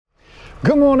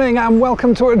Good morning and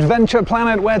welcome to Adventure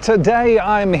Planet, where today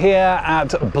I'm here at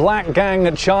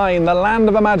Blackgang Chine, the land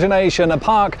of imagination, a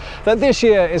park that this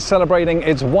year is celebrating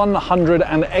its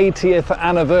 180th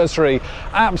anniversary.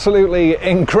 Absolutely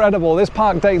incredible. This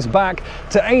park dates back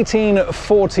to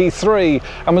 1843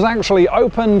 and was actually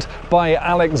opened by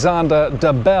Alexander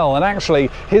Dabell, and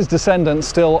actually his descendants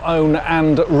still own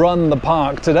and run the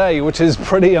park today, which is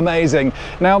pretty amazing.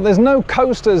 Now, there's no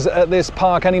coasters at this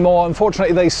park anymore.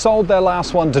 Unfortunately, they sold their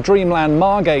last one to Dreamland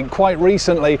Margate quite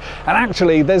recently, and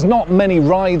actually there's not many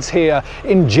rides here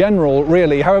in general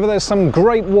really. However, there's some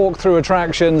great walkthrough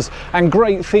attractions and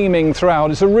great theming throughout.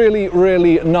 It's a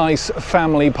really nice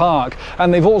family park,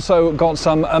 and they've also got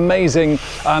some amazing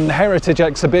heritage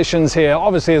exhibitions here.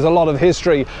 Obviously there's a lot of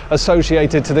history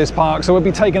associated to this park, so we'll be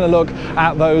taking a look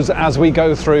at those as we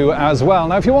go through as well.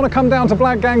 Now, if you want to come down to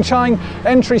Blackgang Chine,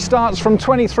 entry starts from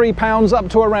 £23 up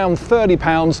to around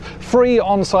 £30, free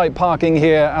on-site parking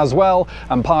here as well,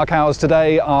 and park hours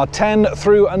today are 10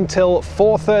 through until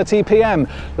 4:30 p.m.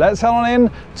 Let's head on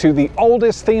in to the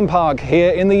oldest theme park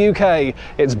here in the UK.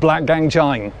 It's Blackgang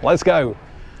Chine. Let's go.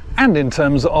 And in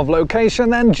terms of location,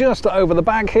 then just over the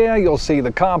back here you'll see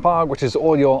the car park, which is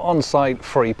all your on-site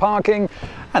free parking,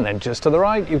 and then just to the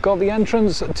right you've got the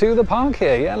entrance to the park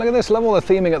here. Yeah, look at this, love all the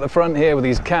theming at the front here with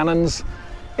these cannons.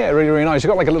 Yeah, really nice. You've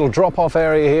got like a little drop-off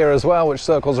area here as well, which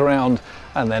circles around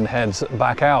and then heads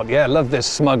back out. Yeah, love this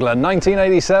smuggler.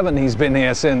 1987 he's been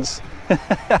here since.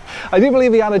 I do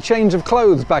believe he had a change of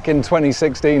clothes back in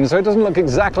 2016, so it doesn't look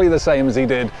exactly the same as he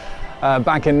did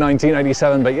back in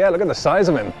 1987, but yeah, look at the size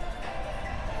of him.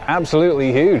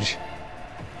 Absolutely huge.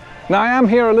 Now, I am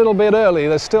here a little bit early.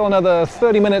 There's still another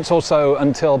 30 minutes or so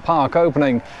until park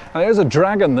opening. And there's a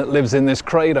dragon that lives in this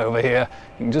crate over here.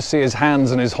 You can just see his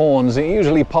hands and his horns. He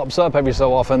usually pops up every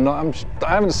so often. I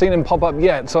haven't seen him pop up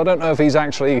yet, so I don't know if he's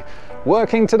actually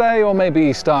working today or maybe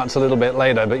he starts a little bit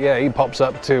later. But yeah, he pops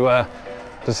up to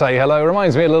say hello.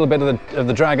 Reminds me a little bit of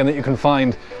the dragon that you can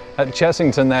find at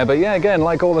Chessington there. But yeah, again,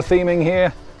 like all the theming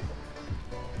here.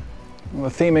 The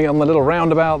theming on the little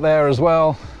roundabout there as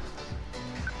well.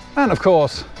 And of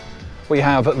course, we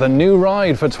have the new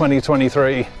ride for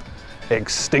 2023,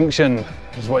 Extinction,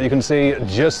 which is what you can see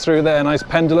just through there. Nice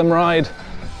pendulum ride.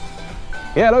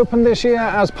 Yeah, it opened this year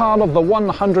as part of the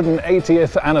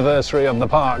 180th anniversary of the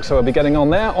park, so we'll be getting on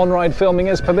there. On-ride filming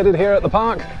is permitted here at the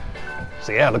park.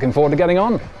 So yeah, looking forward to getting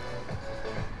on.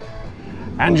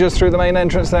 And just through the main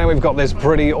entrance there, we've got this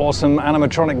pretty awesome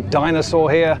animatronic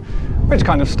dinosaur here, which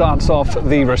kind of starts off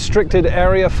the restricted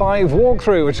Area 5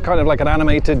 walkthrough, which is kind of like an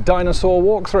animated dinosaur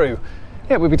walkthrough.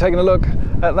 Yeah, we'll be taking a look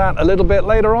at that a little bit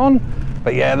later on.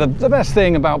 But yeah, the best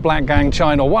thing about Blackgang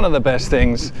Chine, or one of the best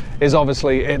things, is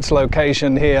obviously its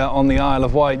location here on the Isle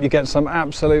of Wight. You get some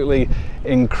absolutely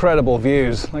incredible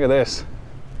views. Look at this.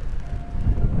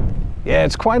 Yeah,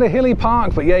 it's quite a hilly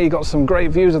park, but yeah, you got some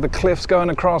great views of the cliffs going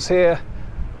across here.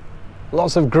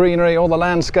 Lots of greenery, all the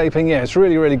landscaping. Yeah, it's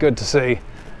really good to see.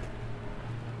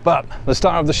 But the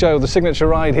star of the show, the signature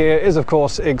ride here, is of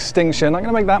course Extinction. I'm going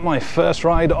to make that my first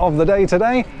ride of the day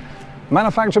today.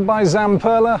 Manufactured by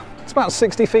Zamperla. It's about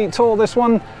 60 feet tall, this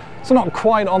one. It's not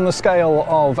quite on the scale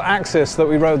of Axis that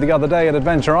we rode the other day at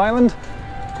Adventure Island.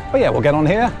 But yeah, we'll get on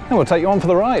here and we'll take you on for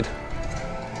the ride.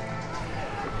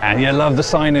 And you love the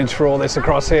signage for all this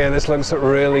across here. This looks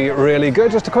really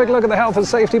good. Just a quick look at the health and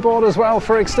safety board as well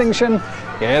for Extinction.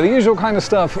 Yeah, the usual kind of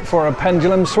stuff for a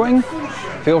pendulum swing.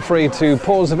 Feel free to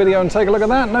pause the video and take a look at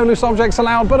that. No loose objects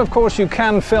allowed, but of course you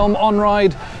can film on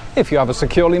ride if you have a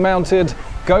securely mounted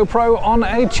GoPro on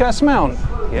a chest mount.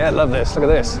 Yeah, love this. Look at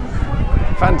this.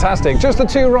 Fantastic. Just the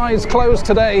two rides closed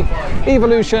today.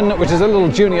 Evolution, which is a little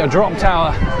junior drop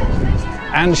tower,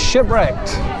 and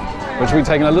Shipwrecked, which we'll be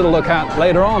taking a little look at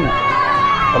later on.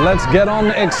 But let's get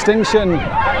on Extinction.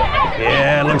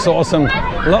 Yeah, looks awesome.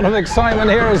 A lot of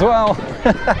excitement here as well.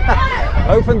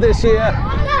 Opened this year.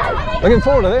 Looking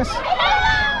forward to this.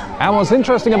 And what's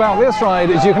interesting about this ride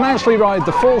is you can actually ride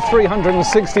the full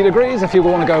 360 degrees if you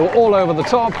want to go all over the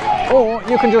top, or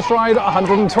you can just ride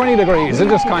 120 degrees and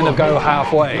just kind of go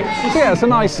halfway. So yeah, it's a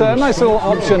nice little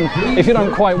option if you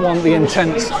don't quite want the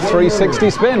intense 360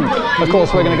 spin. Of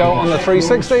course, we're going to go on the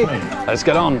 360. Let's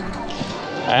get on.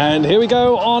 And here we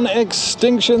go on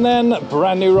Extinction then.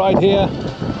 Brand new ride here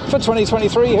for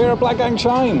 2023 here at Blackgang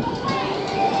Chine.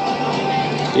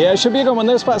 Yeah, it should be a good one.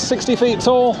 This about 60 feet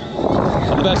tall.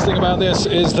 And the best thing about this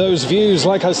is those views,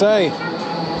 like I say.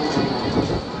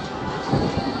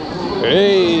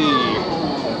 Hey!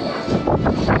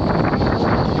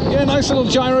 Yeah, nice little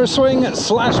gyro swing /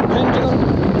 pendulum.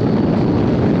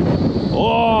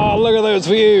 Oh, look at those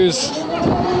views.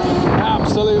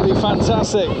 Absolutely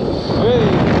fantastic. Hey!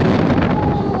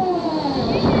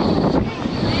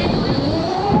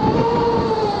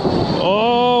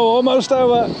 almost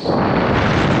over.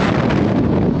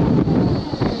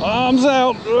 Arms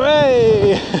out,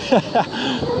 hey!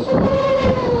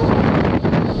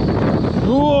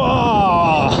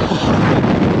 Whoa!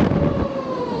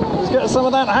 Let's get some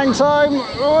of that hang time,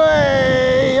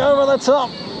 way over the top,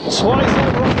 twice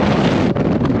over.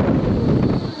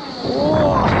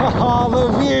 Whoa, the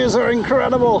views are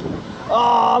incredible.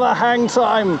 Oh, the hang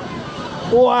time,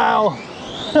 wow.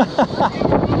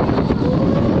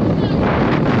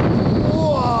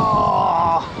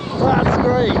 Whoa, that's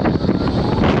great.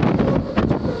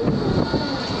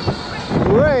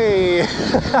 Way!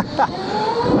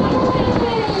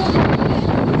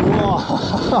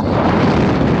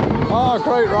 Oh,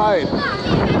 great ride.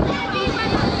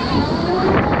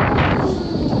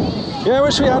 Yeah, I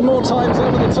wish we had more times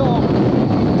over the top.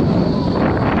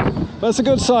 But it's a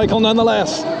good cycle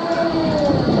nonetheless.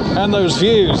 And those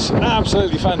views,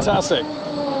 absolutely fantastic.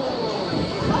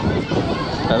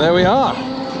 And there we are.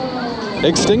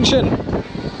 Extinction.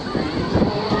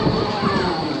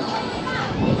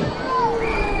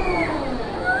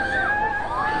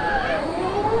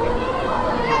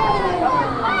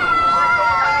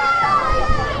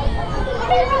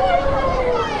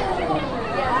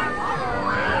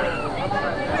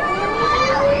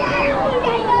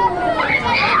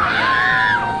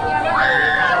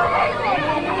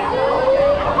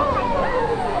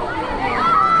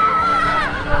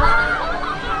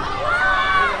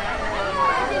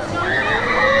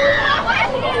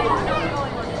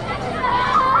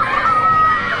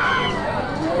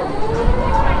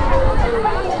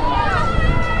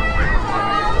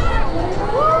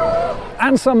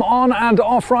 And some on and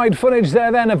off ride footage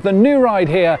there then of the new ride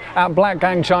here at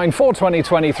Blackgang Chine for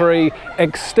 2023,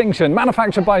 Extinction,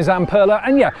 manufactured by Zamperla.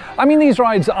 And yeah, I mean, these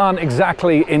rides aren't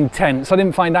exactly intense. I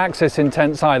didn't find Access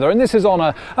intense either. And this is on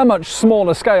a much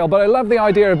smaller scale, but I love the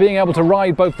idea of being able to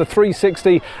ride both the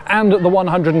 360 and the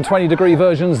 120-degree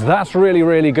versions. That's really,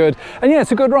 really good. And yeah,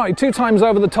 it's a good ride, 2 times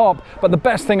over the top. But the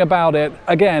best thing about it,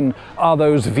 again, are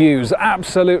those views.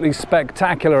 Absolutely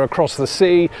spectacular across the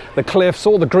sea, the cliffs,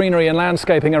 all the greenery and landscaping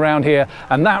around here,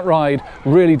 and that ride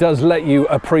really does let you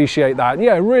appreciate that.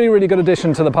 Yeah, really, really good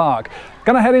addition to the park.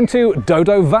 Gonna head into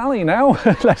Dodo Valley now.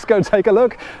 Let's go take a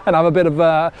look and have a bit of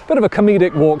a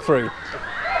comedic walkthrough.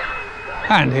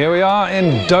 And here we are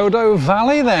in Dodo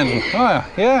Valley then. Oh,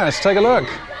 yeah, let's take a look.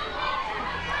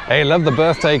 Hey, love the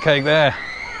birthday cake there.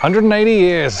 180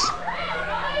 years.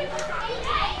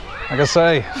 Like I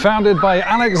say, founded by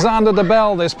Alexander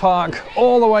Dabell, this park,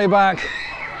 all the way back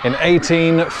in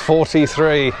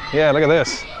 1843. Yeah, look at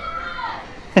this.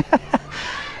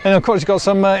 And of course you've got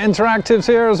some interactives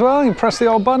here as well. You press the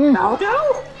old button.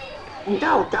 Dodo?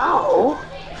 Dodo?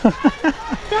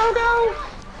 Dodo?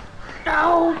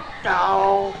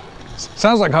 Dodo?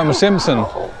 Sounds like Homer Simpson.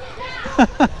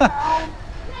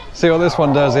 See what this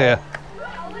one does here.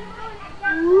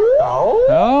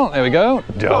 Oh, there we go.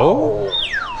 Do.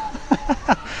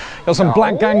 Got some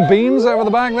Blackgang beans over the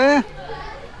back there.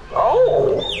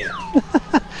 Oh.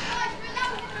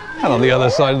 And on the other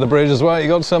side of the bridge as well, you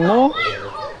got some more.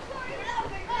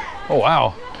 Oh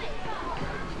wow.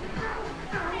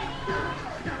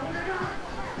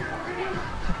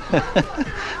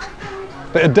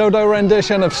 Bit of Dodo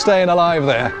rendition of Staying Alive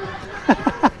there.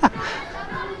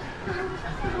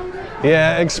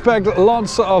 Yeah, expect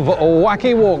lots of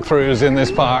wacky walkthroughs in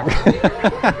this park. Look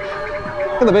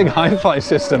at the big hi-fi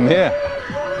system here.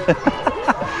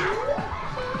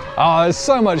 Oh, there's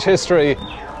so much history.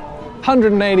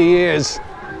 180 years.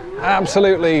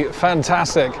 Absolutely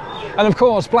fantastic. And of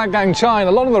course, Blackgang Chine,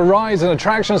 a lot of the rides and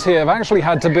attractions here have actually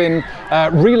had to been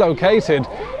relocated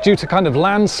due to kind of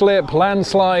landslip,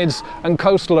 landslides and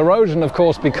coastal erosion, of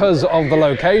course, because of the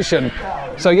location.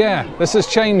 So yeah, this has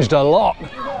changed a lot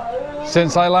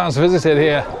since I last visited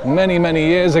here many, many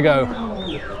years ago.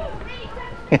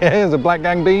 Here's the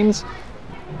Blackgang beans.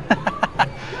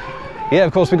 Yeah,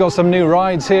 of course, we've got some new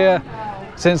rides here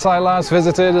since I last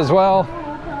visited as well.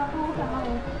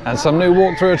 And some new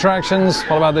walkthrough attractions.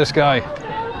 What about this guy?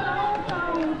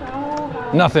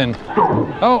 Nothing.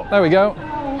 Oh, there we go.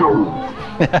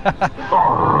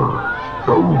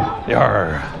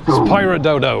 Yarr. It's Pirate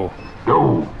Dodo.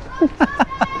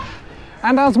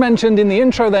 And as mentioned in the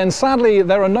intro then, sadly,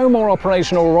 there are no more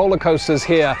operational roller coasters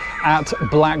here at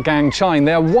Blackgang Chine.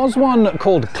 There was one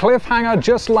called Cliffhanger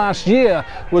just last year,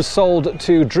 was sold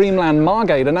to Dreamland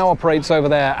Margate and now operates over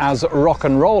there as Rock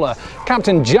and Roller.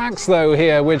 Captain Jack's though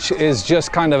here, which is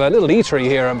just kind of a little eatery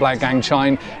here at Blackgang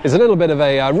Chine, is a little bit of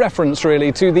a reference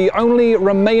really to the only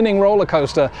remaining roller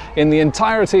coaster in the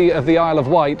entirety of the Isle of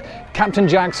Wight, Captain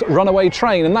Jack's Runaway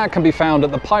Train, and that can be found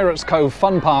at the Pirates Cove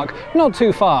Fun Park, not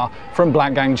too far from in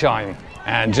Blackgang Chine.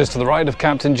 And just to the right of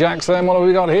Captain Jack's then, what have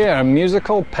we got here? A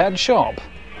musical pet shop.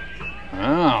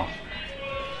 Oh,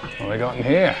 what have we got in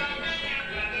here?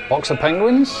 Box of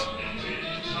penguins?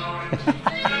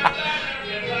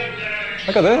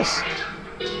 Look at this.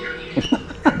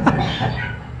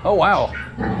 Oh wow.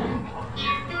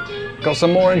 Got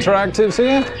some more interactives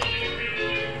here.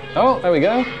 Oh, there we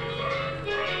go.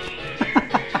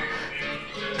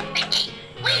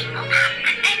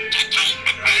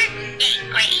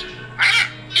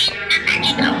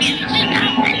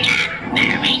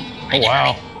 Oh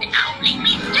wow.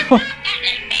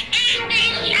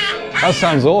 That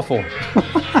sounds awful.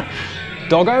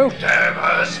 Doggo?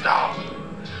 Never stop.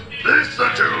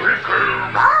 Listen to him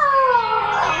croon.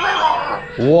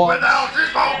 What Without his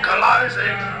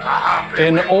vocalizing,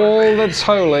 in all that's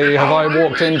holy have I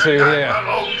walked into here?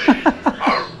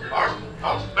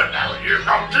 But now you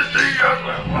come to see us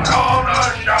when we're on a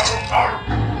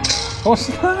show. What's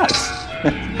that?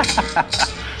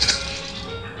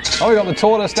 Oh, we got the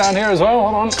tortoise down here as well.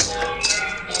 Hold on.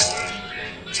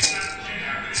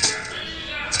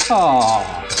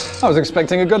 Oh, I was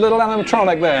expecting a good little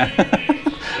animatronic there.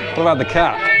 What about the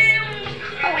cat?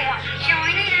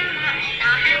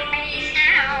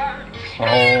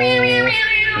 Oh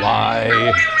my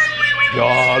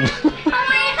God.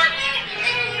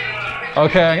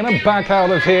 Okay, I'm gonna back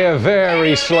out of here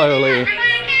very slowly.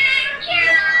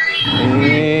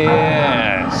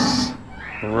 Yes.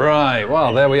 Right,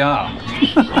 well, there we are.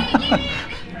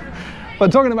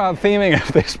 But talking about theming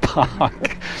of this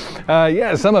park,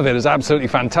 yeah, some of it is absolutely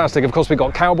fantastic. Of course, we've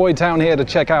got Cowboy Town here to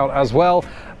check out as well.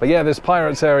 But yeah, this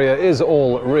Pirates area is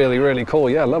all really, really cool.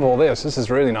 Yeah, I love all this. This is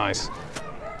really nice.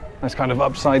 Nice kind of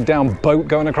upside down boat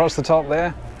going across the top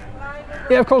there.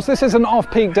 Yeah, of course, this is an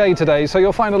off-peak day today, so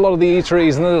you'll find a lot of the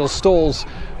eateries and the little stalls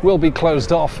will be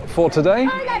closed off for today.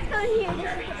 Oh, let's go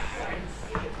here.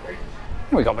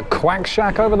 We got the Quack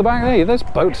Shack over the back. Hey, this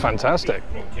boat's fantastic.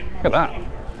 Look at that.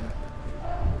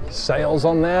 Sails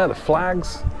on there, the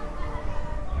flags.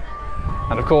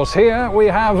 And of course here we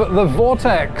have the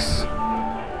Vortex,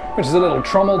 which is a little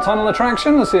trommel tunnel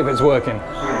attraction. Let's see if it's working.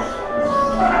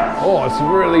 Oh, it's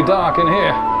really dark in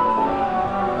here.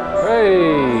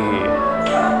 Hey.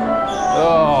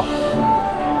 Oh.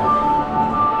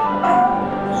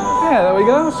 Yeah, there we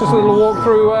go. It's just a little walk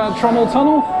through trommel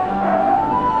tunnel.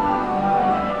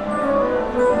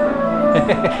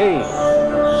 Hey.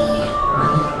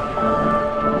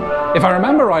 If I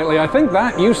remember rightly, I think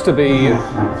that used to be,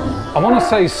 I want to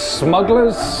say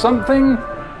Smuggler's something?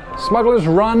 Smuggler's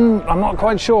Run? I'm not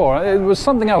quite sure. It was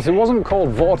something else. It wasn't called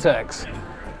Vortex.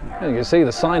 You can see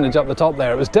the signage up the top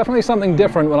there. It was definitely something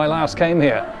different when I last came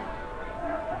here.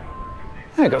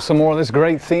 Yeah, got some more of this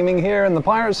great theming here in the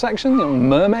Pirates section. The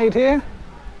mermaid here.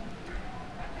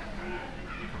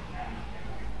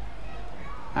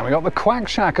 And we got the Quack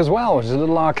Shack as well, which is a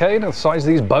little arcade the size of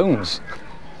these bones.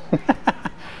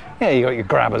 Yeah, you got your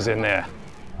grabbers in there.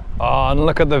 Oh, and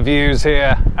look at the views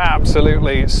here.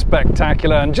 Absolutely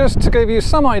spectacular. And just to give you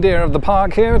some idea of the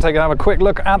park here, have a quick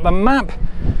look at the map.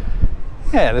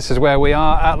 Yeah, this is where we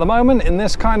are at the moment, in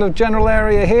this kind of general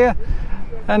area here.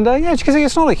 And yeah, as you can see,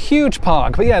 it's not a huge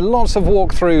park, but yeah, lots of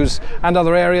walkthroughs and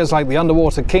other areas like the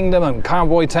Underwater Kingdom, and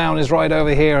Cowboy Town is right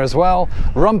over here as well.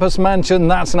 Rumpus Mansion,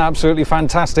 that's an absolutely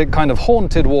fantastic kind of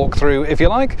haunted walkthrough, if you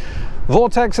like.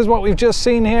 Vortex is what we've just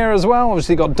seen here as well.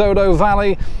 Obviously got Dodo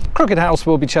Valley. Crooked House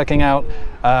we'll be checking out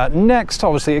next.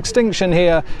 Obviously Extinction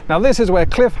here. Now this is where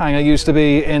Cliffhanger used to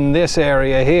be, in this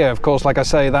area here. Of course, like I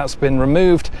say, that's been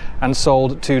removed and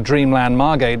sold to Dreamland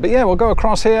Margate. But yeah, we'll go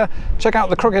across here, check out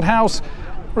the Crooked House.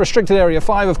 Restricted Area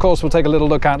 5, of course, we'll take a little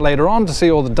look at later on to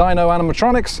see all the dino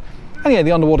animatronics. And yeah,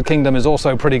 the Underwater Kingdom is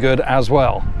also pretty good as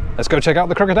well. Let's go check out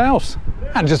the Crooked House.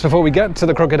 And just before we get to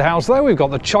the Crooked House though, we've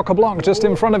got the Chock-a-Block just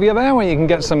in front of you there, where you can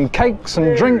get some cakes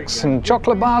and drinks and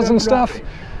chocolate bars and stuff.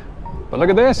 But look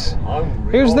at this.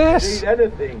 Who's this?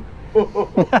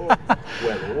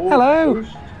 Hello.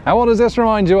 Now what does this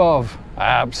remind you of?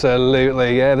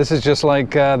 Absolutely, yeah, this is just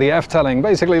like the F-telling,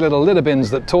 basically little litter bins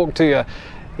that talk to you.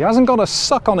 He hasn't got a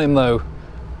suck on him though,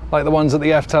 like the ones that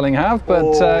the F-telling have,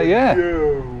 but yeah.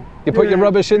 You put your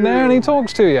rubbish in there and he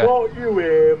talks to you.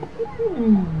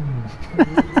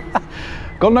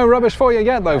 Got no rubbish for you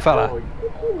yet though, fella.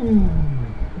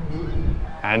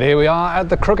 And here we are at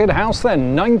the Crooked House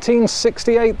then.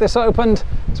 1968 this opened.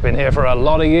 It's been here for a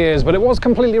lot of years, but it was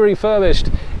completely refurbished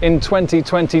in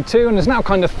 2022 and is now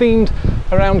kind of themed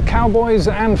around cowboys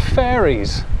and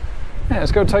fairies. Yeah,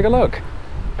 let's go take a look.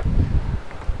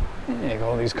 Yeah, you got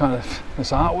all these kind of,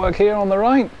 this artwork here on the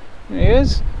right. There he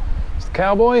is. It's the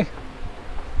cowboy.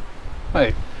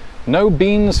 Wait, no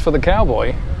beans for the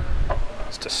cowboy.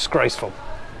 It's disgraceful.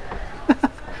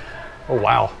 Oh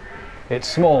wow, it's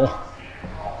small.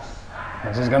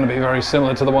 This is going to be very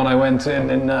similar to the one I went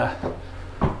in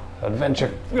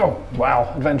Adventure. Oh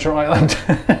wow, Adventure Island.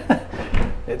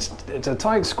 It's a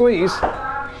tight squeeze.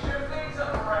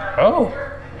 Oh,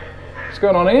 what's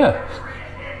going on here?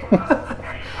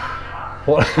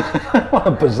 What, what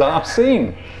a bizarre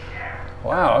scene.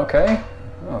 Wow, okay.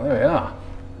 Oh, there we are.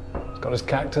 He's got his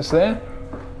cactus there.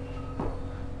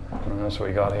 And that's what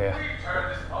we got here.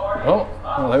 Oh,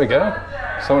 there we go.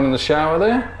 Someone in the shower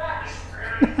there.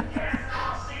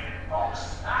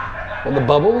 With the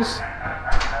bubbles.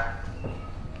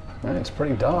 Man, it's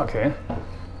pretty dark here.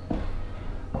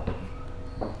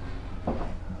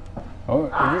 Oh,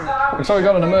 looks like we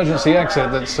got an emergency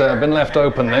exit that's been left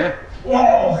open there.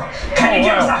 Whoa! Can you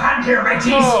give us a hand here,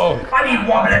 mateys? Oh. I need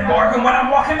wobbling more than when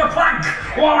I'm walking a plank.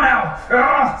 Whoa now!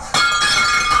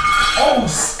 Oh,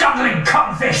 scuttling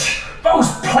cutfish!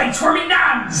 Those plates were me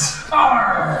nans!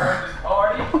 Arr.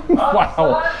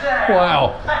 Wow!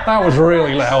 Wow! That was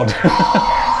really loud.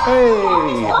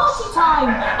 Hey! Party time,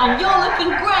 and you're looking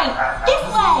great. This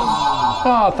way.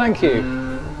 Ah, thank you.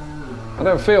 I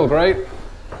don't feel great.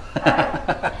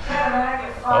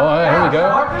 Oh, here we go.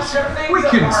 We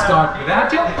can start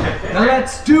without you. Now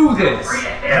let's do this.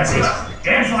 That's it.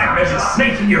 Dance like there's a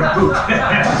snake in your boot.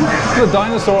 The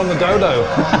dinosaur on the dodo.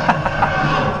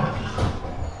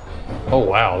 Oh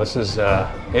wow, this is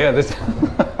yeah, this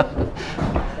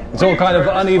it's all kind of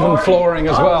uneven flooring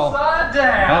as well.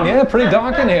 And yeah, pretty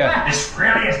dark in here. This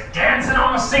really is dancing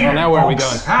on the ceiling. Well, now where are we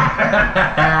going?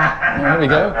 There we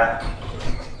go.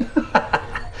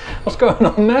 What's going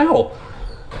on now?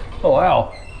 Oh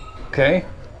wow. Okay.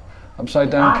 Upside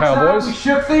down cowboys. We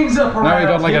shook things up Now we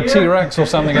got like a T-Rex or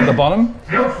something at the bottom.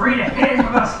 Feel free to hit with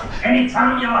us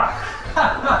anytime you like.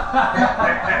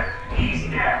 Easy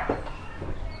now.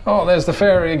 Oh, there's the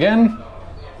fairy again.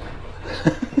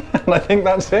 And I think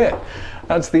that's it.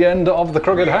 That's the end of the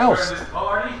Crooked House.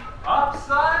 Party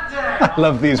upside down. I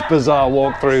love these bizarre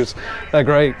walkthroughs. They're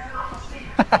great.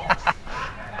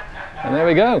 And there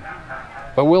we go.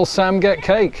 But will Sam get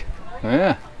cake?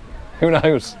 Yeah. Who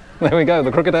knows? There we go,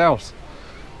 the Crooked House.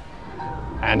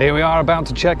 And here we are about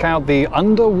to check out the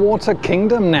underwater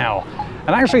kingdom now.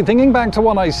 And actually thinking back to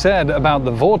what I said about the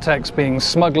vortex being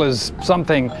Smuggler's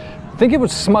something, I think it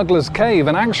was Smuggler's Cave,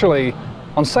 and actually,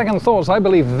 on second thoughts, I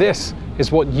believe this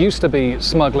is what used to be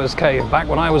Smuggler's Cave back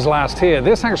when I was last here.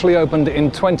 This actually opened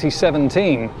in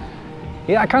 2017.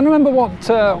 Yeah, I can't remember what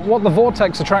the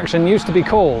vortex attraction used to be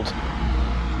called.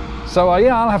 So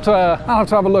yeah, I'll have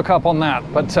to have a look up on that.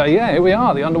 But yeah, here we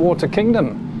are, the underwater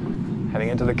kingdom. Heading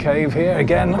into the cave here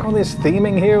again. Look at this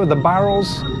theming here with the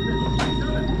barrels,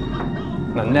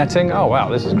 the netting. Oh wow,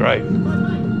 this is great.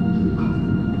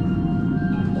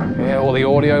 Yeah, all the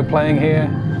audio playing here.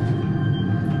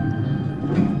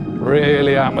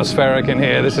 Really atmospheric in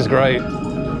here. This is great. Yeah,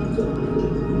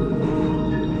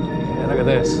 look at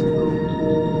this.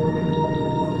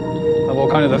 Have all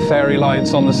kind of the fairy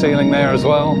lights on the ceiling there as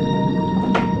well.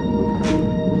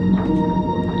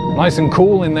 Nice and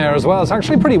cool in there as well. It's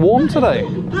actually pretty warm today.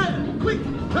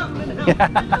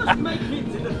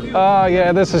 Ah,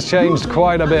 yeah, this has changed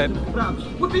quite a bit.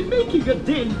 We've been making a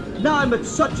din. Now I'm at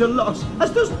such a loss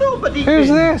as there's nobody. Who's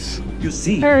this? You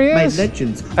see, There he my is.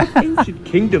 legends of ancient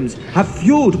kingdoms have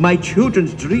fueled my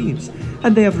children's dreams,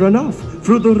 and they have run off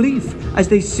through the reef as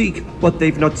they seek what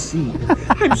they've not seen.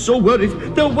 I'm so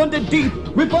worried they'll wander deep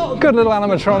with all. Good little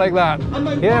animatronic that.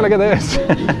 Yeah, look at this.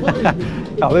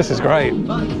 Oh, this is great.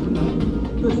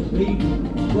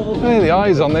 Hey, the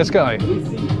eyes on this guy.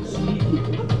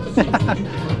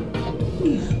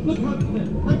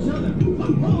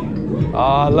 Oh,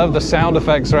 I love the sound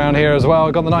effects around here as well.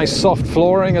 We've got the nice soft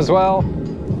flooring as well.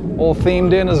 All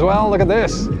themed in as well. Look at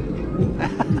this.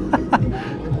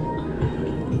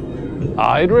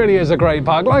 It really is a great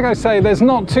park. Like I say, there's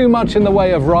not too much in the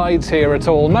way of rides here at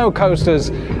all. No coasters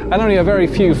and only a very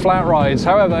few flat rides.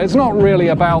 However, it's not really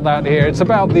about that here. It's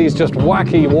about these just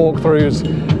wacky walkthroughs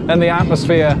and the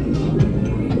atmosphere.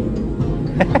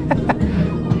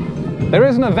 There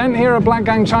is an event here at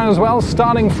Blackgang Chine as well,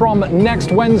 starting from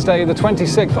next Wednesday, the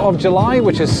 26th of July,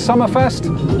 which is Summerfest.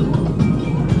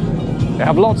 They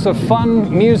have lots of fun,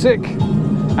 music,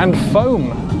 and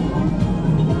foam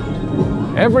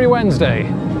every Wednesday.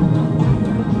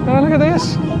 Oh, look at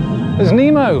this. There's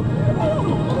Nemo.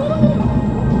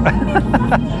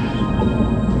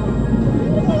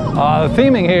 The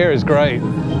theming here is great.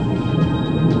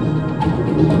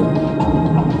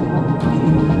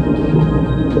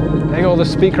 All the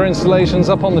speaker installations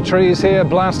up on the trees here,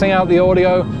 blasting out the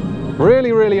audio.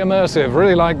 Really, really immersive.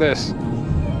 Really like this.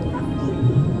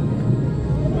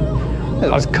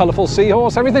 There's a colourful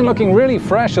seahorse, everything looking really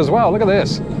fresh as well. Look at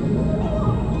this.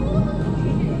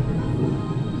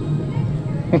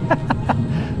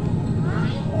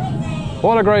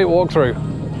 What a great walkthrough.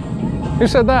 Who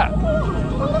said that?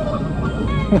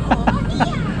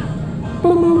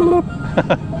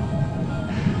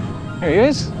 Here he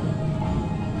is.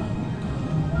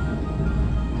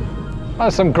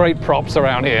 There's some great props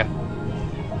around here.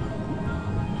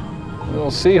 A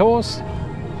little seahorse.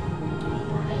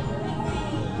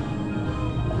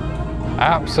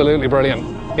 Absolutely brilliant.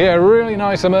 Yeah, really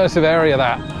nice immersive area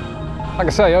that. Like I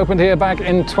say, opened here back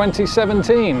in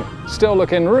 2017. Still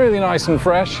looking really nice and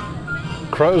fresh.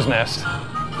 Crow's nest.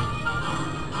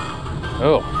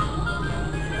 Oh.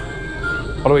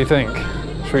 What do we think?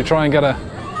 Should we try and get a...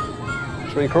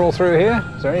 Should we crawl through here?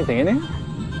 Is there anything in here?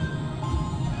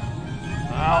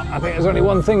 Well, I think there's only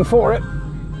one thing for it.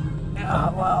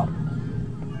 Well,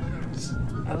 it's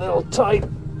a little tight.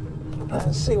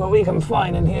 Let's see what we can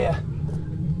find in here.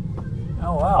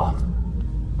 Oh wow,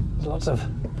 there's lots of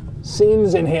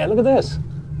scenes in here. Look at this.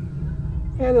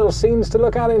 Yeah, little scenes to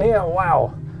look at in here.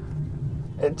 Wow,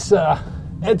 it's not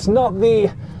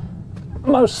the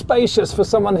most spacious for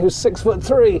someone who's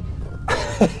 6'3",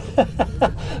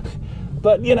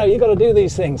 but you know, you got to do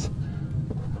these things.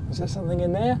 Is there something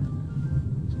in there?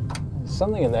 There's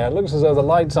something in there. It looks as though the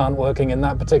lights aren't working in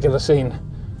that particular scene.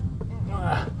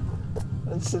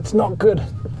 It's not good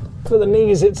for the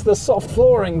knees. It's the soft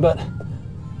flooring, but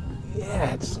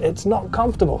yeah, it's not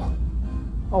comfortable.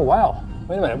 Oh wow,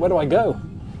 wait a minute, where do I go?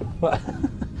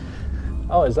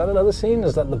 Oh, is that another scene?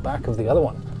 Is that the back of the other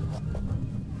one?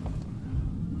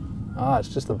 Ah, it's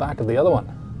just the back of the other one.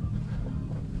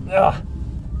 Ah,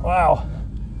 wow,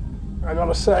 I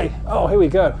gotta say, oh, here we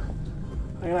go.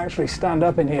 I can actually stand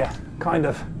up in here, kind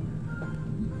of.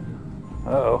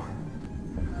 Uh-oh.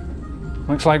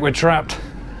 Looks like we're trapped.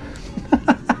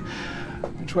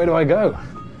 Which way do I go?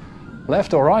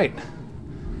 Left or right?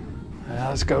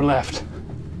 Let's go left.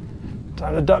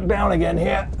 Time to duck down again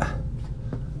here.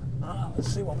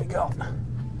 Let's see what we got.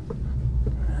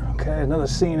 Okay, another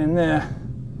scene in there.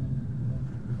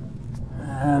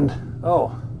 And,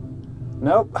 oh,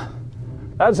 nope.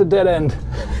 That's a dead end.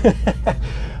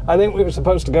 I think we were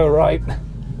supposed to go right.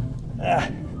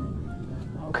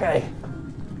 Okay.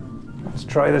 Let's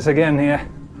try this again here.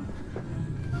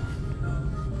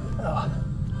 Oh,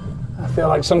 I feel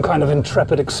like some kind of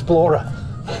intrepid explorer.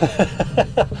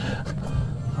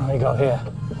 What do we got here?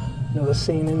 Another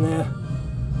scene in there.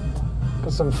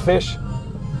 Got some fish.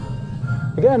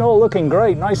 Again, all looking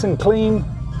great, nice and clean.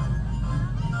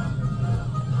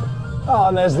 Oh,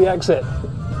 and there's the exit.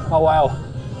 Oh wow.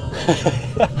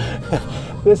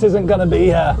 This isn't gonna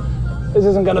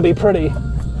be pretty.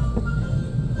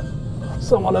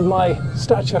 Someone of my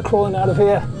stature crawling out of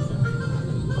here.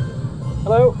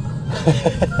 Hello?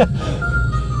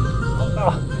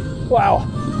 Oh, wow.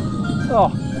 Oh,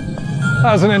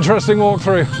 that was an interesting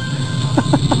walkthrough.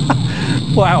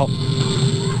 Wow.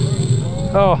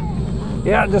 Oh,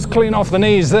 yeah, just clean off the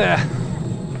knees there.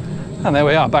 And there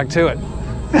we are, back to it.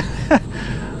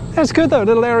 It's good though,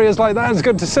 little areas like that, it's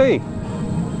good to see.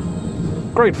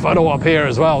 Great photo op here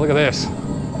as well, look at this.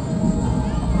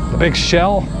 The big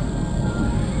shell.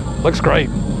 Looks great.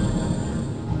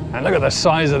 And look at the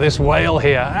size of this whale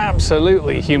here.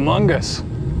 Absolutely humongous.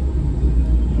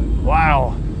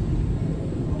 Wow.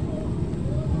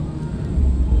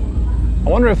 I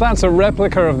wonder if that's a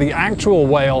replica of the actual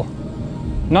whale,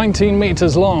 19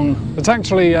 meters long. It's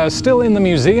actually still in the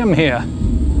museum here.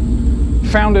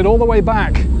 Founded all the way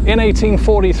back in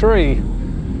 1843.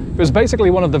 It was basically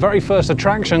one of the very first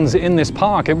attractions in this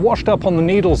park. It washed up on the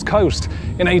Needles coast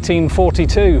in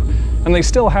 1842, and they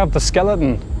still have the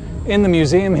skeleton in the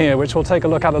museum here, which we'll take a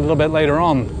look at a little bit later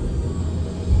on.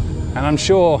 And I'm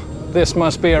sure this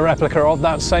must be a replica of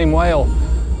that same whale.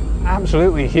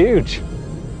 Absolutely huge.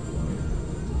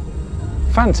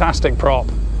 Fantastic prop.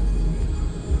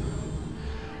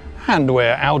 And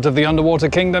we're out of the underwater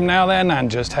kingdom now then,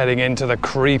 and just heading into the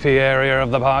creepy area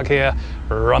of the park here,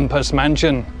 Rumpus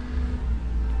Mansion.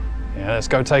 Yeah, let's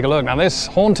go take a look. Now this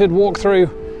haunted walkthrough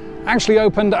actually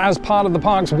opened as part of the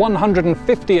park's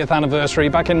 150th anniversary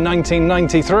back in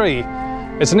 1993.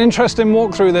 It's an interesting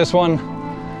walkthrough, this one.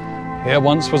 Here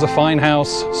once was a fine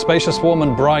house, spacious, warm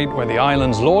and bright, where the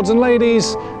island's lords and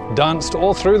ladies danced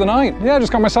all through the night. Yeah,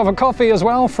 just got myself a coffee as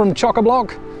well from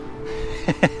Chock-a-Block.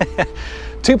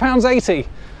 £2.80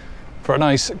 for a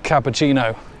nice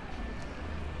cappuccino.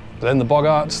 But then the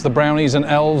Boggarts, the Brownies and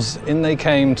Elves, in they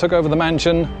came, took over the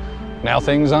mansion. Now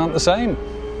things aren't the same.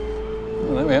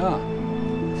 Well, there we are.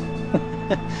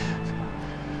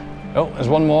 Oh, there's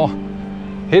one more.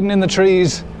 Hidden in the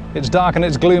trees It's dark and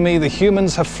it's gloomy. The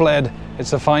humans have fled.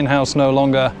 It's a fine house no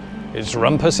longer. It's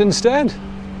Rumpus instead.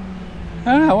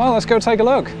 Ah, well, let's go take a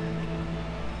look.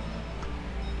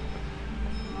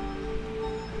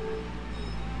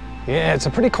 Yeah, it's a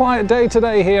pretty quiet day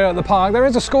today here at the park. There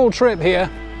is a school trip here.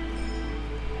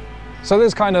 So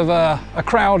there's kind of a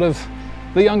crowd of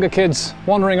the younger kids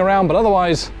wandering around, but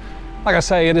otherwise, like I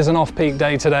say, it is an off-peak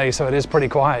day today, so it is pretty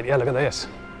quiet. Yeah, look at this.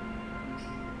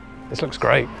 This looks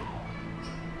great.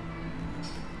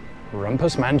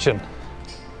 Rumpus Mansion.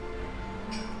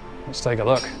 Let's take a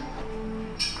look.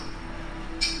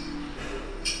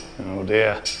 Oh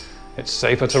dear. It's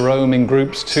safer to roam in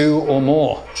groups 2 or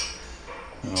more.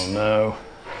 Oh no.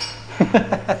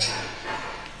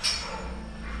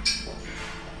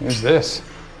 Who's this?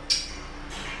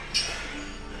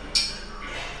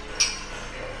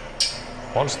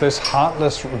 What's this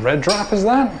heartless red drap, is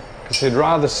that? Because he'd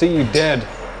rather see you dead.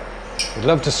 He'd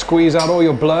love to squeeze out all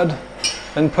your blood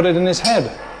and put it in his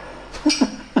head.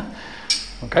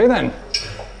 Okay then.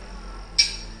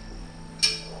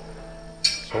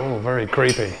 It's all very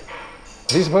creepy.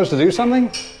 Is he supposed to do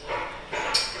something?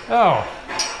 Oh.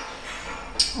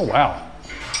 Oh wow.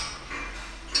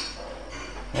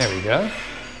 There we go.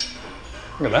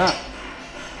 Look at that.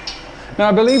 Now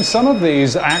I believe some of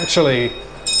these actually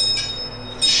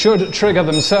should trigger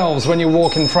themselves when you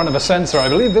walk in front of a sensor. I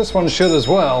believe this one should as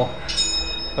well,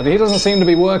 but he doesn't seem to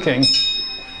be working.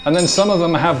 And then some of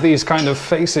them have these kind of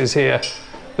faces here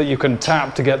that you can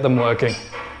tap to get them working.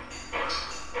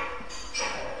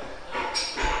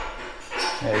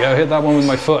 There you go, hit that one with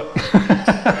my foot.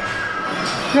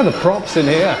 Look at the props in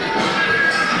here.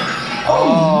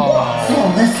 What's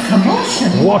all this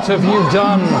commotion? What have you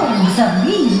done? What are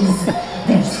these?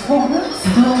 There's hornets,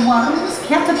 glowworms,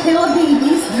 caterpillar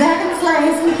babies,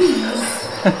 dragonflies and bees.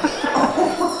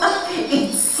 Oh,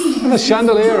 it seems the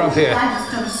chandelier up here. A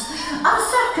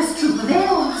circus troupe of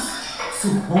elves. So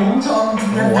hold on to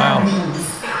your values,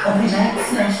 or we might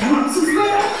smash roots as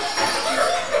well.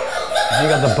 You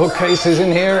got the bookcases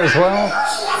in here as well.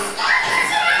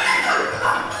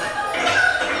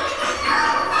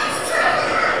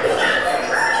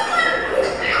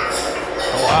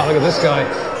 Oh wow, look at this guy.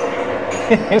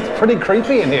 It's pretty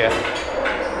creepy in here.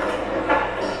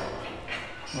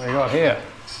 What do we got here?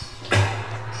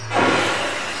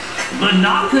 The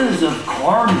knockers of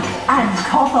Cornwall. And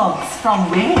cobbles from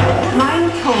where?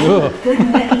 Mine told good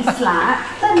Mickey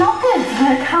Slack. The knockers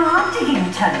were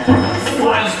cardigan turners.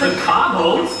 Whilst the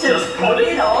cobbles just put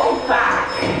it all back.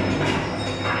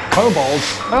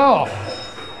 Kobolds? Oh!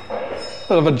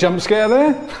 Bit of a jump scare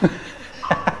there.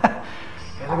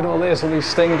 Yeah, look at all this, all these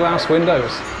stained glass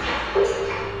windows.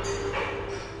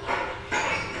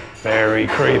 Very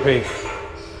creepy.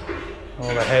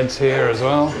 All the heads here as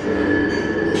well.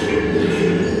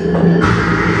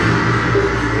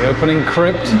 The opening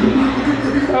crypt.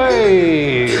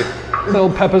 Hey! Little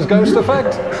Pepper's ghost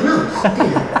effect.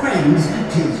 Friends,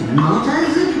 'tis not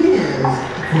as it appears.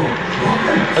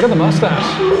 Look at the mustache.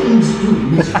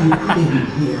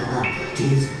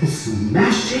 Tis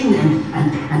smashing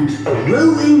and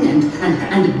throwing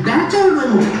and batter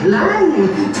and clang.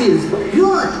 'Tis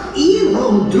pure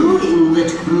evil doing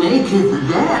that maketh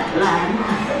their plan.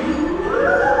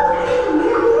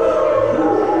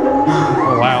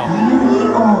 Oh wow.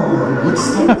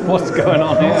 What's going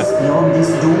on here? Beyond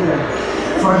this door.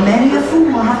 For many a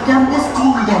fool hath done this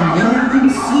deed and never been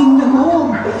seen no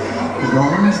more.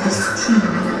 Beyond this tree,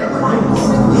 once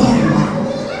there,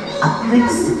 a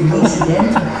prince if he should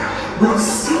enter, will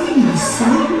see me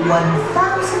sleep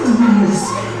 1,000 years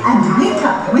and wake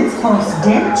up with false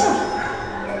denture.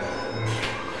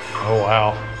 Oh wow.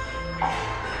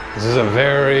 This is a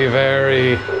very,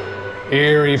 very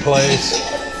eerie place.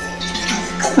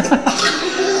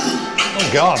 Oh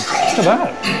God, look at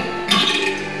that.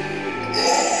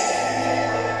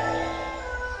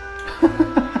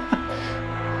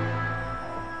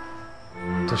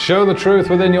 To show the truth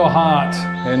within your heart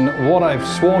in what I've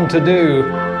sworn to do,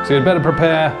 so you'd better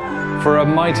prepare for a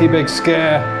mighty big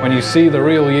scare when you see the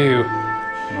real you.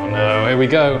 Oh no, here we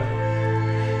go.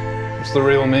 It's the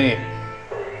real me.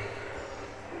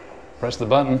 Press the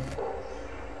button.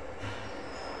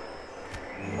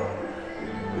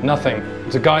 Nothing.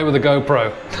 It's a guy with a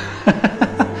GoPro.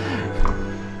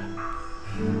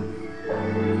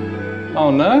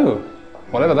 Oh no!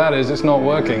 Whatever that is, it's not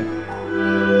working.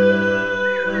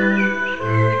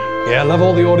 Yeah, I love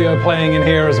all the audio playing in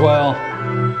here as well.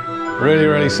 Really,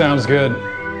 really sounds good.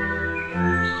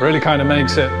 Really kind of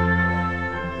makes it.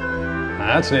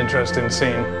 That's an interesting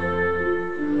scene.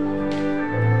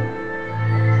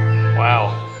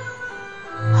 Wow.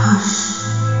 Hush,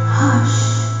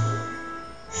 hush.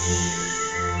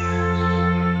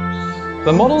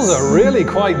 The models are really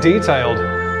quite detailed.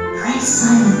 Pray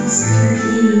silence, if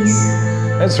you please.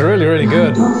 It's really, really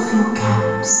good. Hand off your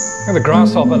caps. Look at the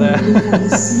grasshopper there. The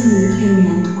singing king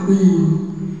and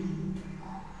queen.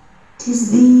 'Tis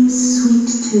these sweet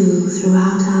two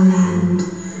throughout our land,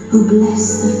 who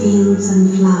bless the fields and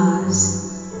flowers,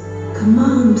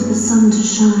 command the sun to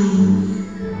shine,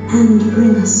 and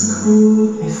bring us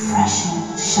cool,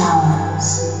 refreshing showers.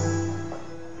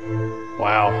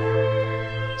 Wow.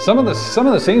 Some of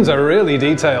the scenes are really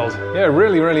detailed. Yeah,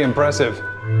 really, really impressive.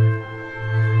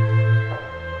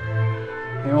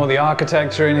 You know, the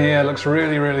architecture in here looks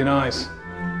really, really nice.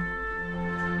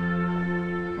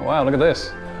 Oh, wow, look at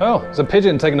this. Oh, there's a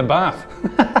pigeon taking a bath.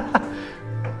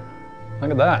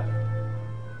 Look at that.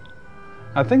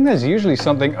 I think there's usually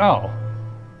something, oh.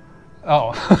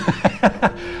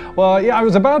 Well, yeah, I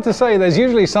was about to say there's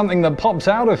usually something that pops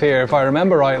out of here if I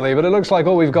remember rightly, but it looks like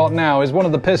all we've got now is one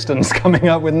of the pistons coming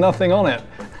up with nothing on it.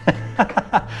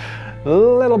 A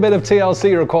little bit of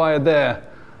TLC required there.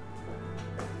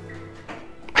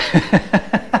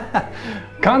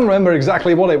 Can't remember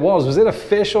exactly what it was. Was it a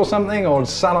fish or something, or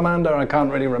salamander? I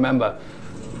can't really remember.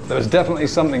 There was definitely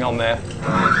something on there.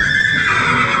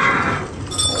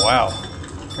 Oh, wow.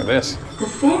 Look at this. The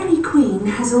fairy queen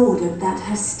has ordered that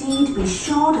her steed be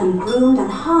shod and groomed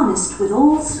and harnessed with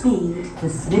all speed. The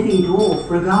smithy dwarf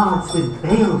regards with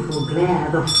baleful glare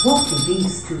the haughty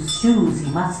beast whose shoes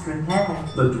he must repair.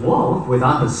 The dwarf, with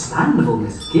understandable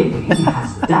misgiving,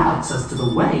 has doubts as to the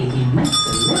way he makes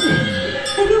a living.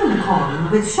 The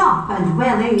unicorn, with sharp and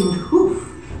well-aimed hoof,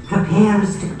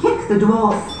 prepares to kick the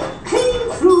dwarf clean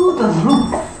through the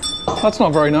roof. That's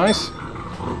not very nice.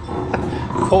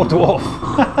 Poor dwarf.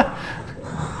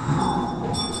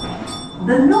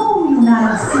 The low you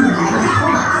now see.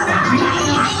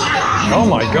 Oh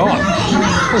my god.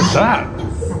 What's that?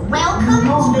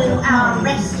 Welcome to our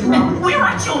restaurant. We're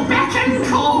at your beck and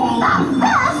call. But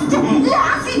first,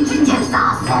 let's introduce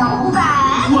ourselves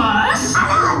as Worse?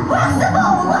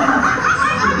 Unworkable.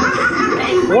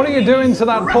 What are you doing to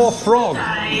that poor frog?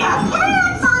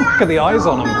 Look at the eyes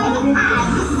on him.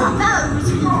 Those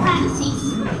who fancy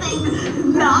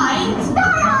something light,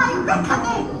 I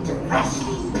recommend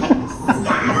freshly picked.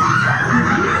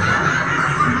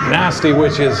 Nasty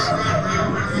witches.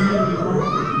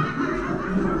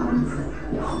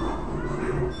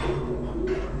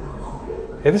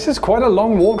 Yeah, this is quite a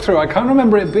long walkthrough. I can't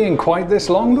remember it being quite this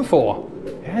long before.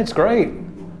 Yeah, it's great.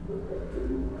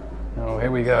 Oh, here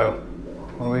we go.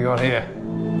 What do we got here?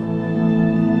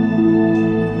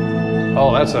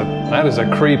 Oh, that is a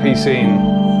creepy scene.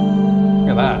 Look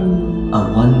at that.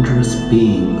 A wondrous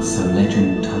being, so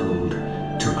legend told,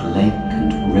 took lake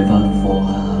and river for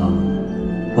her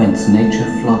home, whence nature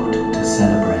flocked to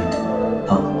celebrate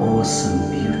her awesome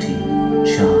beauty,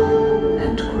 charm,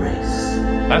 and grace.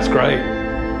 That's great.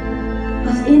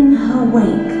 But in her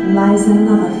wake lies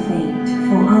another fate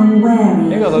for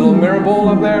unwary. You got a little mirror ball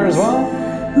up there as well?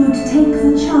 Who'd take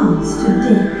the chance to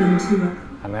dip into a...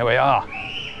 And there we are,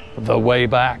 the way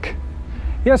back.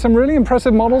 Yeah, some really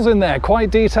impressive models in there,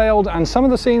 quite detailed, and some of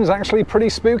the scenes actually pretty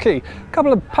spooky. A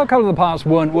couple of the parts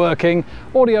weren't working.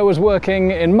 Audio was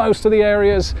working in most of the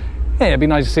areas. Yeah, it'd be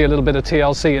nice to see a little bit of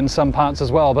TLC in some parts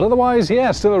as well, but otherwise, yeah,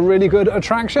 still a really good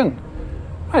attraction.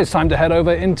 Right, it's time to head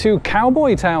over into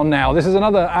Cowboy Town now. This is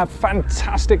another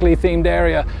fantastically themed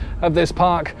area of this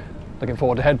park. Looking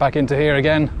forward to head back into here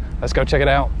again. Let's go check it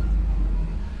out.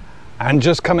 And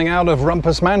just coming out of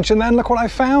Rumpus Mansion then, look what I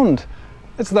found.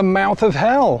 It's the mouth of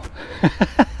hell.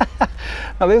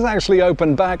 Now this actually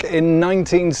opened back in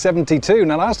 1972.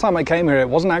 Now last time I came here, it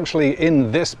wasn't actually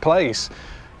in this place.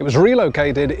 It was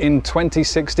relocated in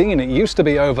 2016. It used to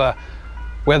be over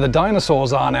where the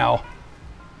dinosaurs are now.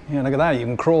 Yeah, look at that. You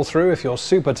can crawl through if you're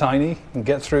super tiny and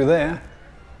get through there.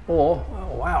 Or,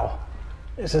 oh wow,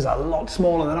 this is a lot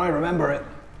smaller than I remember it.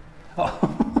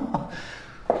 Oh,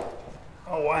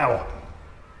 oh wow,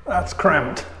 that's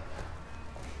cramped.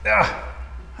 Ah.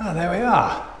 Oh, there we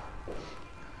are.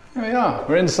 There we are.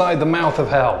 We're inside the mouth of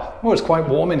hell. Oh, it's quite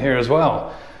warm in here as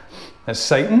well. There's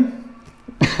Satan.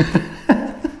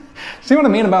 See what I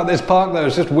mean about this park though?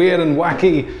 It's just weird and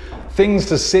wacky things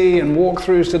to see and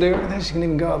walkthroughs to do. Look at this, you can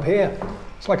even go up here.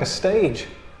 It's like a stage.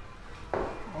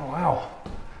 Oh wow.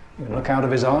 You can look out of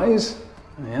his eyes.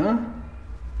 Yeah.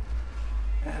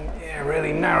 And yeah,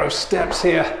 really narrow steps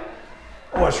here.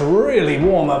 Oh, it's really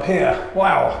warm up here.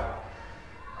 Wow.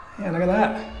 Yeah, look at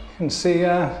that. You can see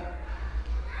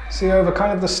over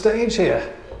kind of the stage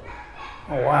here.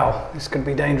 Oh wow, this could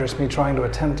be dangerous, me trying to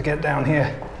attempt to get down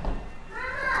here.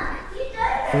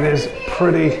 It is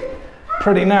pretty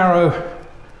narrow.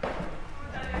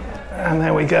 And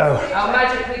there we go.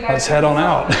 Let's head on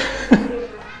out.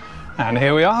 And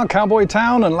here we are, Cowboy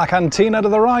Town and La Cantina to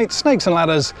the right, Snakes and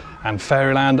Ladders and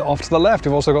Fairyland off to the left.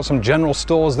 We've also got some general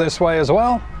stores this way as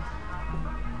well.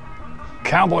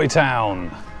 Cowboy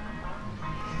Town.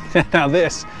 Now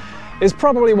this is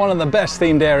probably one of the best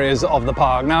themed areas of the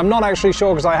park. Now I'm not actually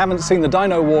sure because I haven't seen the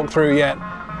dino walkthrough yet,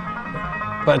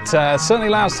 but certainly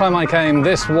last time I came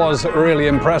this was really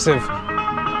impressive.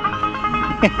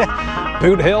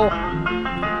 Boot Hill,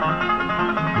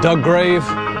 Doug Grave,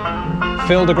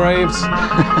 Phil de Graves,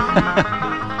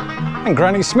 and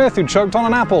Granny Smith who choked on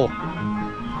an apple.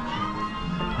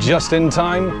 Just in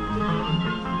time.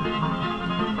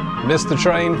 Missed the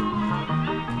train.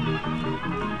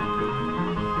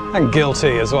 And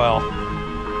guilty as well.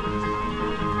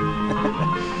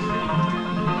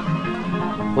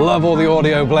 Love all the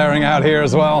audio blaring out here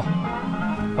as well.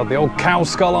 Got the old cow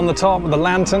skull on the top with the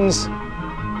lanterns.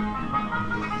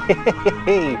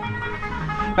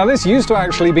 Now this used to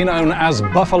actually be known as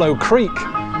Buffalo Creek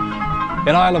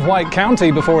in Isle of Wight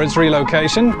County before its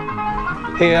relocation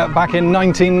here back in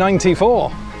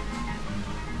 1994.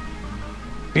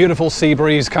 Beautiful sea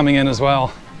breeze coming in as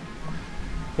well.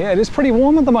 Yeah, it is pretty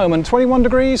warm at the moment, 21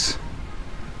 degrees.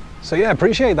 So yeah,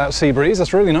 appreciate that sea breeze,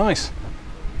 that's really nice.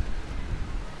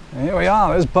 Here we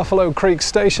are, there's Buffalo Creek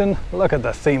Station. Look at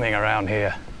the theming around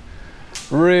here.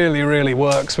 Really, really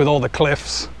works with all the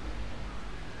cliffs.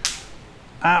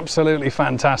 Absolutely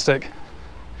fantastic.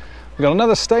 We've got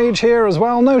another stage here as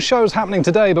well. No shows happening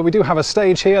today, but we do have a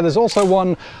stage here. There's also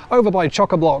one over by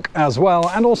Chock-a-Block as well,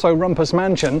 and also Rumpus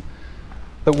Mansion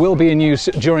that will be in use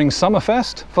during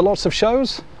Summerfest for lots of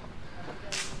shows.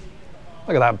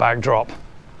 Look at that backdrop.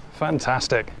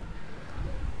 Fantastic.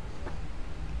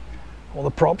 All the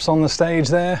props on the stage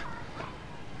there.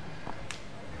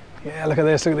 Yeah, look at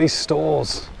this, look at these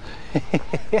stores.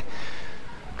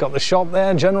 Got the shop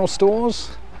there, general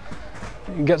stores.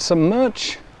 You can get some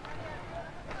merch.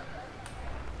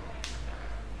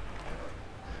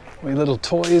 With little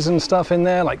toys and stuff in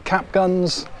there, like cap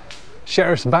guns,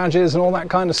 sheriff's badges and all that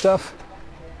kind of stuff.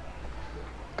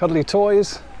 Cuddly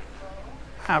toys.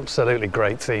 Absolutely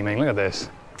great theming, look at this.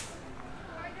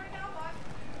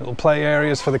 Little play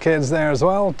areas for the kids there as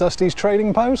well. Dusty's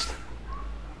Trading Post.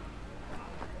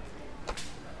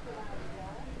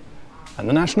 And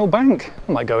the National Bank.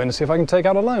 I might go in and see if I can take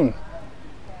out a loan.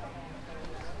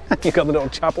 You've got the little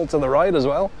chapel to the right as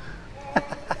well.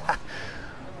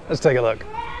 Let's take a look.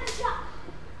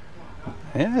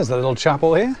 Yeah, there's the little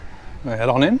chapel here. We'll head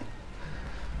on in.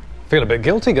 Feel a bit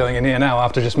guilty going in here now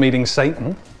after just meeting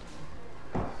Satan.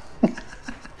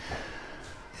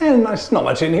 And there's not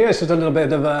much in here, it's just a little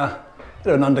bit of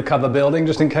an undercover building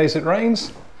just in case it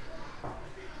rains.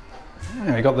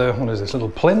 Yeah, we got the, what is this, little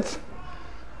plinth?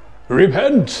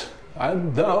 Repent,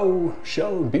 and thou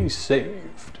shalt be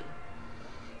saved.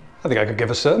 I think I could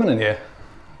give a sermon in here.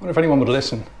 I wonder if anyone would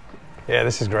listen. Yeah,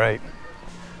 this is great.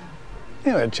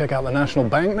 Yeah, we'll check out the National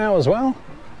Bank now as well.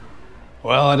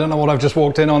 Well, I don't know what I've just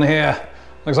walked in on here.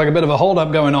 Looks like a bit of a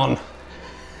hold-up going on.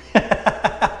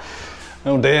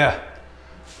 Oh dear.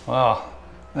 Well,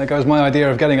 there goes my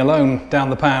idea of getting a loan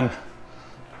down the pan.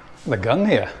 The gun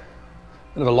here.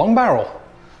 Bit of a long barrel.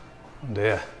 Oh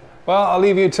dear. Well, I'll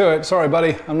leave you to it. Sorry,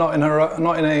 buddy. I'm not in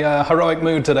a heroic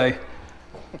mood today.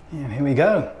 And here we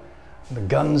go. The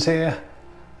guns here.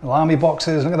 Little army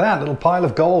boxes. Look at that little pile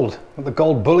of gold. With the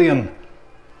gold bullion.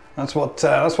 That's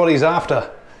what he's after.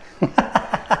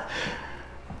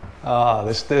 Ah,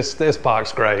 this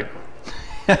park's great.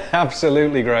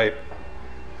 Absolutely great.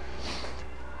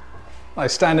 I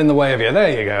stand in the way of you.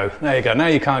 There you go. There you go. Now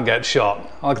you can't get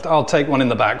shot. I'll take one in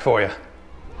the back for you.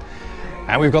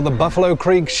 And we've got the Buffalo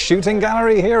Creek Shooting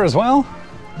Gallery here as well.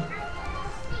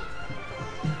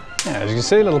 Yeah, as you can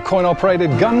see, little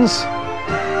coin-operated guns.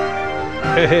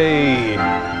 Hey,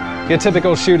 your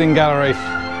typical shooting gallery.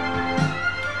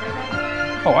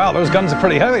 Oh wow, those guns are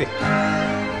pretty heavy.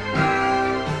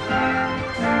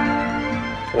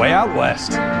 Way out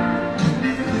west.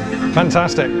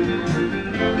 Fantastic.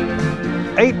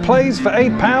 8 plays for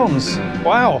 £8.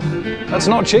 Wow, that's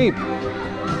not cheap.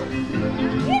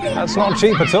 That's not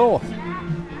cheap at all.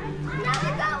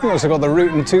 We've also got the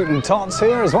Rootin' Tootin' Tots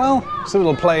here as well. It's a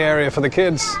little play area for the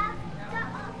kids.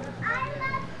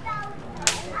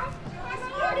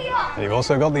 And you've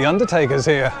also got the Undertakers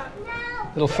here.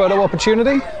 Little photo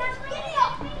opportunity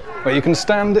where you can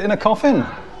stand in a coffin.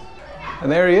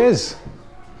 And there he is.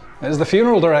 There's the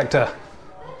funeral director.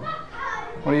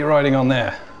 What are you writing on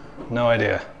there? No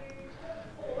idea.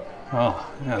 Oh,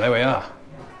 yeah, there we are.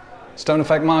 Stone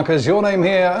Effect markers, your name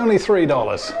here, only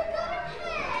 $3.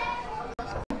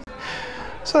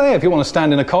 So yeah, if you want to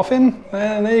stand in a coffin,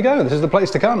 then there you go, this is the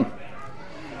place to come.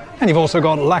 And you've also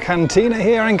got La Cantina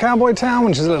here in Cowboy Town,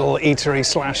 which is a little eatery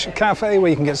slash cafe where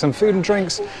you can get some food and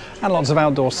drinks, and lots of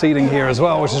outdoor seating here as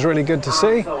well, which is really good to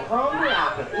see.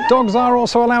 Dogs are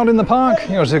also allowed in the park.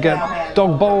 You also get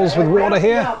dog bowls with water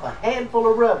here. And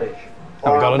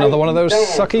we've got another one of those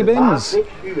sucky bins.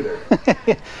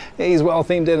 He's well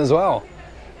themed in as well.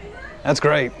 That's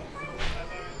great.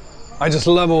 I just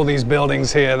love all these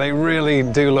buildings here. They really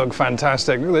do look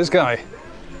fantastic. Look at this guy.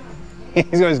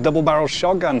 He's got his double-barrel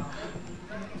shotgun.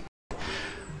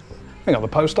 We got the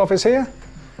post office here.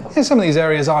 Yeah, some of these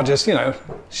areas are just, you know,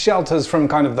 shelters from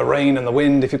kind of the rain and the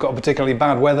wind if you've got a particularly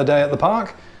bad weather day at the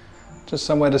park. Just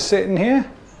somewhere to sit in here.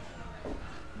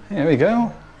 Here we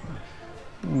go.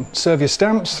 Serve your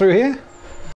stamps through here.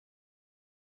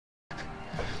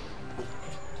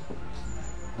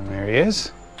 And there he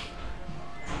is.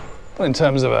 But in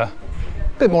terms of a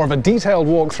bit more of a detailed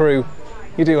walkthrough,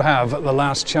 you do have the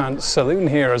Last Chance Saloon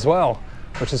here as well,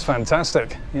 which is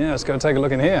fantastic. Yeah, let's go take a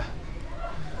look in here.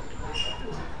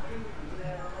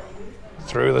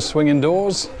 Through the swinging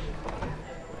doors.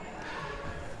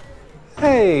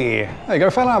 Hey, there you go,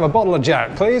 fella, have a bottle of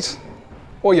Jack, please.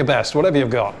 Or your best, whatever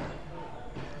you've got.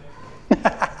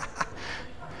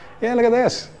 Yeah, look at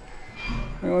this.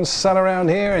 Everyone's sat around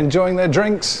here enjoying their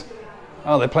drinks.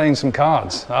 Oh, they're playing some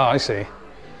cards. Oh, I see.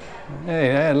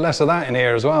 Hey, yeah, less of that in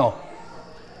here as well.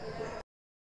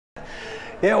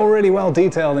 Yeah, all really well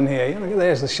detailed in here. Yeah, look at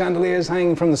this, the chandeliers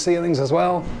hanging from the ceilings as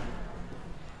well.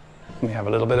 We have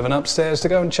a little bit of an upstairs to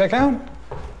go and check out.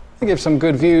 They give some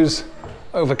good views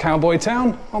over Cowboy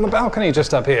Town on the balcony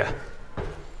just up here.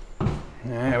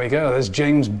 There we go, there's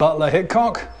James Butler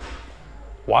Hickok.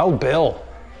 Wild Bill.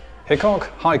 Hickok?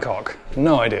 Highcock?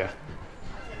 No idea.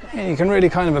 And you can really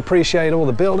kind of appreciate all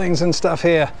the buildings and stuff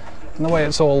here and the way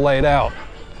it's all laid out.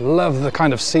 Love the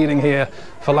kind of seating here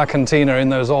for La Cantina in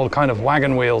those old kind of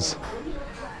wagon wheels.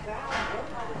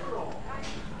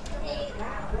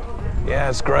 Yeah,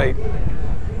 it's great.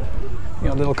 You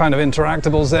got little kind of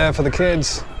interactables there for the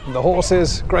kids, the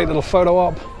horses, great little photo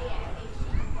op.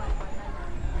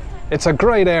 It's a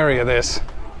great area, this.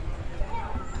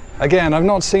 Again, I've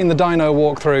not seen the dino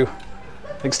walkthrough.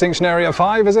 Extinction Area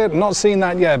 5, is it? Not seen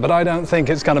that yet, but I don't think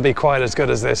it's going to be quite as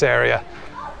good as this area.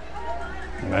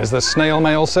 And there's the snail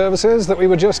mail services that we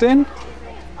were just in.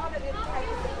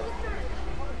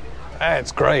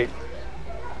 It's great.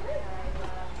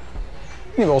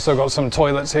 You've also got some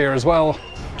toilets here as well,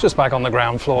 just back on the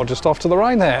ground floor, just off to the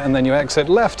right there, and then you exit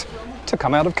left to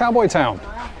come out of Cowboy Town.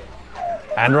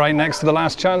 And right next to the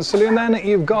Last Chance Saloon then,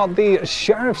 you've got the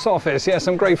Sheriff's Office. Yeah,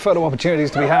 some great photo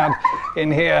opportunities to be had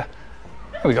in here.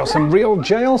 We've got some real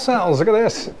jail cells, look at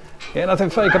this. Yeah, nothing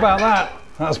fake about that.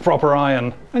 That's proper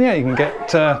iron. And yeah, you can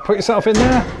get put yourself in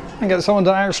there and get someone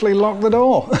to actually lock the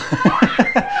door.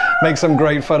 Make some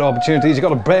great photo opportunities. You've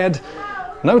got a bed,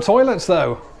 no toilets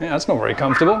though. Yeah, that's not very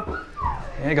comfortable.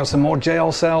 Yeah, you got some more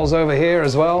jail cells over here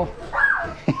as well.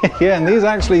 Yeah, and these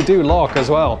actually do lock as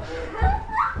well.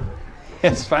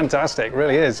 It's fantastic,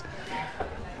 really is.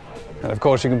 And of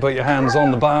course you can put your hands on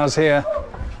the bars here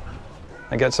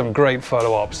and get some great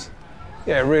photo ops.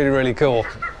 Yeah, really, really cool.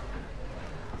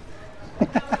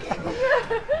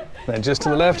 Then just to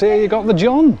the left here, you got the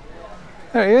John.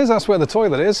 There he is, that's where the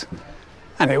toilet is.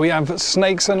 And here we have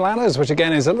Snakes and Ladders, which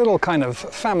again is a little kind of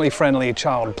family-friendly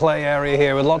child play area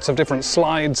here with lots of different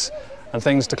slides and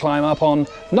things to climb up on.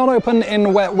 Not open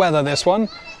in wet weather, this one.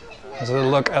 There's a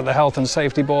little look at the health and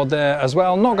safety board there as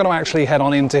well. Not going to actually head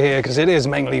on into here because it is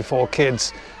mainly for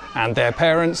kids and their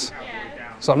parents.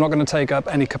 So I'm not going to take up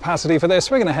any capacity for this.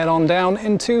 We're going to head on down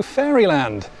into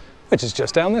Fairyland, which is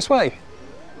just down this way.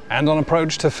 And on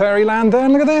approach to Fairyland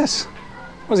then, look at this.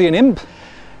 Was he an imp?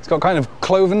 He's got kind of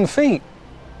cloven feet.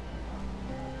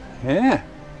 Yeah.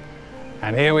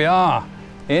 And here we are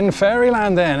in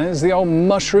Fairyland then. It's the old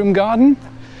mushroom garden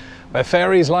where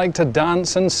fairies like to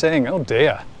dance and sing. Oh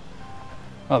dear.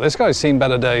 Oh, this guy's seen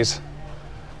better days.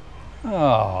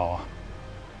 Oh.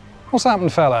 What's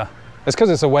happened, fella? It's because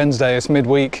it's a Wednesday, it's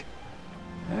midweek.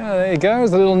 Yeah, there you go,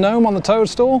 there's the little gnome on the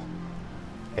toadstool.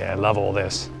 Yeah, love all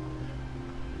this.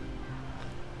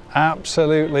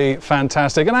 Absolutely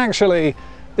fantastic. And actually,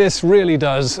 this really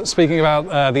does, speaking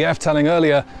about the F-telling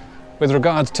earlier, with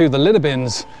regards to the litter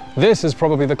bins, this is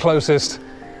probably the closest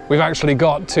we've actually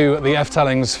got to the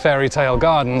F-telling's fairy tale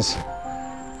gardens.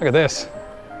 Look at this.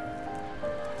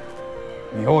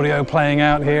 The audio playing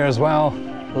out here as well.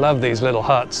 Love these little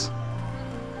huts.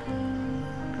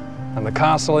 And the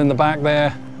castle in the back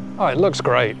there. Oh, it looks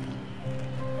great.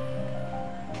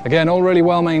 Again, all really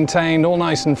well maintained, all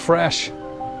nice and fresh.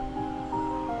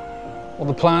 All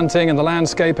the planting and the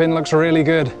landscaping looks really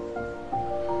good.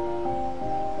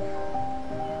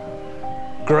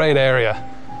 Great area.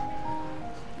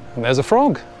 And there's a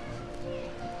frog.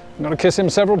 I'm gonna kiss him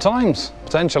several times,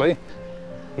 potentially.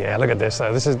 Yeah, look at this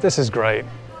though, this is great.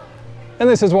 And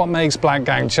this is what makes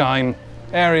Blackgang Chine.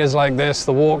 Areas like this,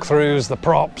 the walkthroughs, the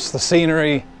props, the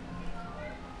scenery,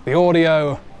 the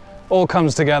audio, all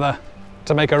comes together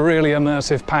to make a really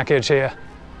immersive package here.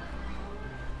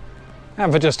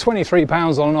 And for just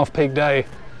 £23 on an off-peak day,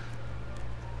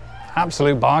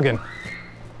 absolute bargain.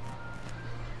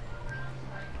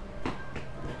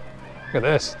 Look at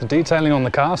this, the detailing on the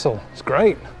castle, it's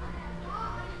great.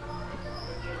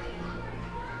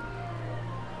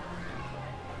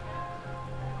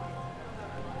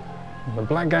 The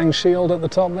Blackgang shield at the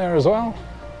top there as well.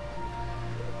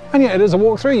 And yeah, it is a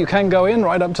walkthrough, you can go in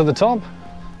right up to the top.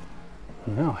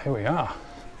 Now, here we are,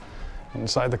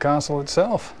 inside the castle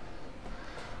itself.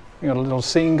 We got a little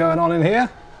scene going on in here.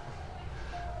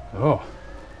 Oh,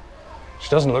 she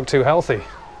doesn't look too healthy.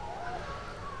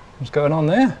 What's going on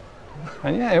there?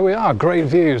 And yeah, here we are, great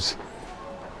views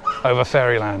over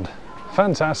Fairyland.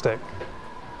 Fantastic.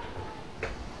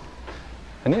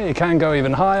 And yeah, you can go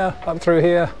even higher up through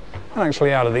here and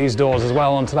actually out of these doors as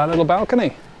well onto that little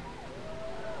balcony.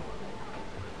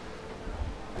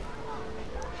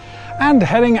 And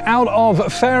heading out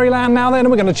of Fairyland now then,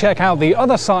 we're going to check out the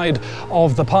other side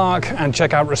of the park and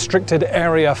check out Restricted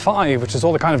Area 5, which is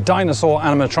all the kind of dinosaur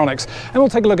animatronics. And we'll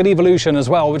take a look at Evolution as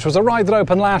well, which was a ride that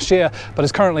opened last year, but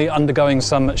is currently undergoing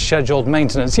some scheduled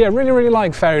maintenance. Yeah, really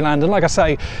like Fairyland, and like I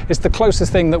say, it's the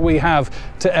closest thing that we have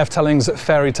to F-Telling's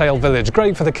Fairy Tale Village.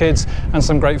 Great for the kids and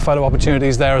some great photo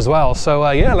opportunities there as well. So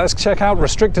yeah, let's check out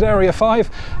Restricted Area 5.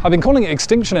 I've been calling it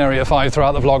Extinction Area 5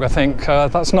 throughout the vlog, I think.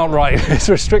 That's not right. It's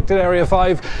Restricted Area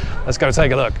 5. Let's go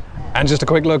take a look. And just a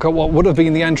quick look at what would have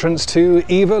been the entrance to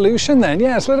Evolution then.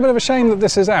 Yeah, it's a little bit of a shame that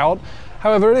this is out.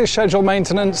 However, it is scheduled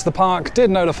maintenance. The park did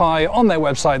notify on their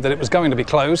website that it was going to be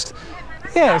closed.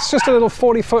 Yeah, it's just a little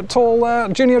 40-foot tall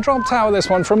junior drop tower, this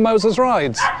one, from Moses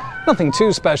Rides. Nothing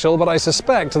too special, but I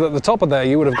suspect that at the top of there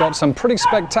you would have got some pretty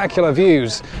spectacular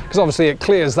views, because obviously it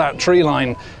clears that tree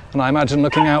line, and I imagine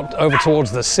looking out over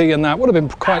towards the sea and that would have been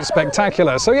quite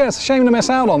spectacular. So yeah, it's a shame to miss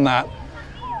out on that.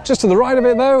 Just to the right of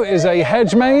it though is a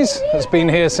hedge maze that's been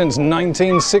here since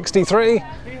 1963. It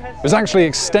was actually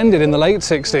extended in the late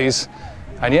 60s.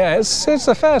 And yeah, it's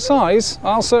a fair size.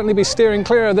 I'll certainly be steering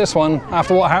clear of this one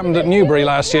after what happened at Newbury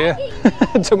last year.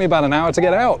 It took me about an hour to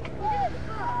get out.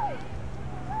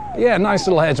 Yeah, nice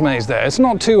little hedge maze there. It's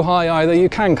not too high either. You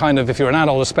can kind of, if you're an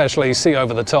adult especially, see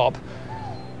over the top.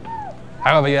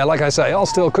 However, yeah, like I say, I'll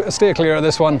still steer clear of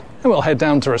this one and we'll head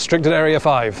down to Restricted Area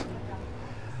 5.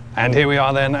 And here we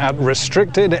are then at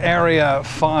Restricted Area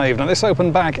 5. Now this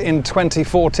opened back in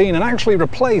 2014 and actually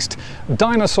replaced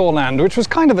Dinosaur Land, which was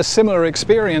kind of a similar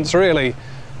experience really.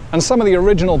 And some of the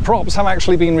original props have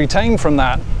actually been retained from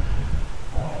that.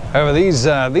 However,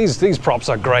 these props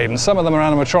are great, and some of them are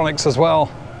animatronics as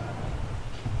well.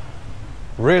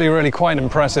 Really quite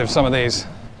impressive, some of these.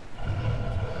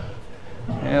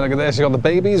 Yeah, look at this, you've got the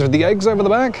babies with the eggs over the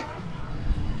back.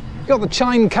 You've got the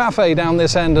Chine Cafe down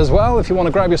this end as well, if you want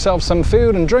to grab yourself some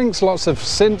food and drinks. Lots of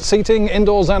seating,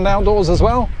 indoors and outdoors as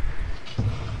well.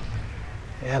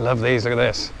 Yeah, love these, look at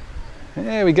this.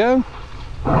 There we go.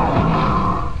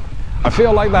 I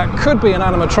feel like that could be an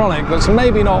animatronic that's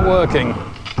maybe not working.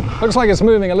 Looks like it's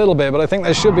moving a little bit, but I think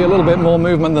there should be a little bit more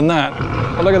movement than that.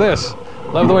 But look at this.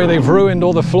 Love the way they've ruined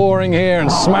all the flooring here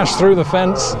and smashed through the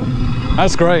fence.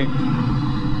 That's great.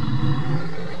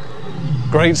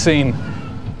 Great scene.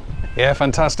 Yeah,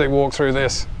 fantastic walk through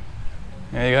this.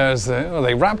 There you go. Are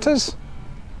they raptors?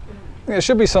 There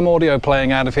should be some audio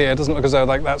playing out of here. It doesn't look as though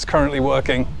like that's currently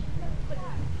working.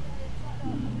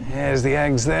 There's the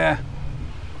eggs there.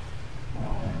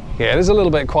 Yeah, it is a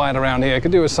little bit quiet around here.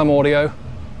 Could do with some audio.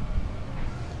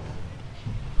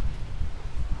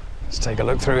 Let's take a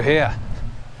look through here.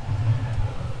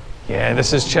 Yeah,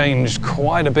 this has changed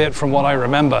quite a bit from what I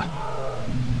remember.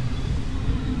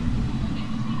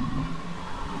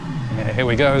 Yeah, here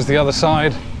we go, is the other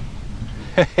side.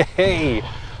 Hey,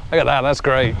 look at that, that's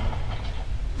great.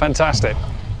 Fantastic.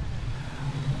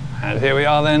 And here we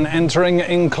are then entering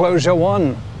enclosure 1.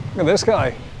 Look at this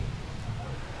guy.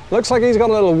 Looks like he's got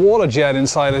a little water jet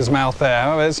inside his mouth there.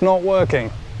 However, it's not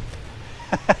working.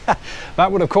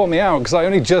 That would have caught me out because I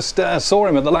only just saw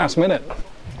him at the last minute.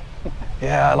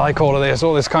 Yeah, I like all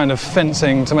this kind of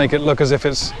fencing to make it look as if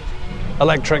it's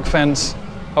electric fence.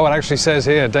 Oh, it actually says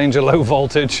here, danger low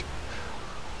voltage.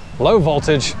 Low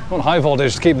voltage, not high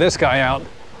voltage to keep this guy out.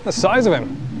 The size of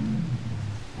him.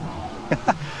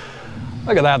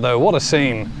 Look at that though, what a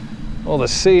scene. All the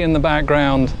sea in the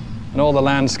background and all the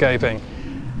landscaping.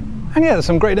 And yeah, there's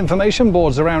some great information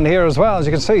boards around here as well. As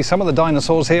you can see, some of the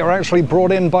dinosaurs here are actually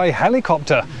brought in by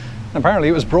helicopter. Apparently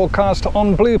it was broadcast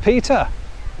on Blue Peter.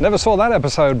 Never saw that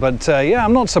episode, but yeah,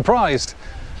 I'm not surprised.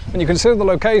 When you consider the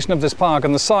location of this park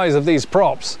and the size of these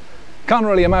props, can't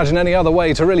really imagine any other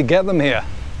way to really get them here.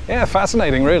 Yeah,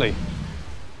 fascinating, really.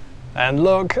 And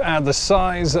look at the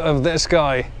size of this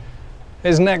guy.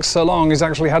 His neck's so long, he's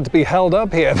actually had to be held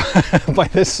up here by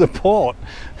this support.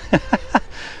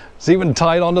 It's even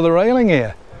tied onto the railing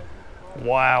here.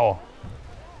 Wow.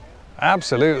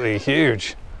 Absolutely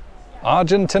huge.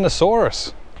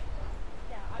 Argentinosaurus,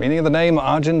 meaning of the name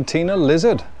Argentina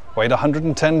lizard, weighed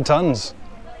 110 tons,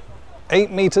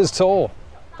 8 meters tall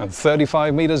and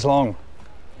 35 meters long.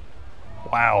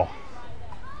 Wow.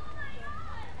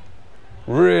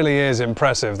 Really is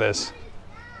impressive, this.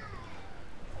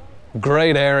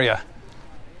 Great area.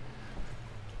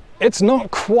 It's not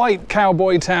quite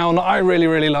Cowboy Town. I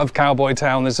really love Cowboy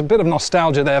Town. There's a bit of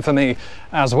nostalgia there for me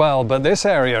as well, but this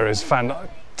area is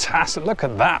fantastic. Look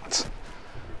at that.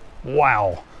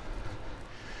 Wow.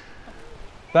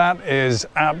 That is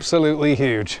absolutely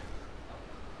huge.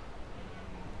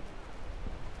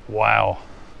 Wow.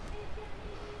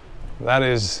 That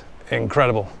is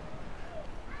incredible.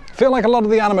 I feel like a lot of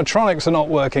the animatronics are not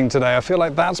working today. I feel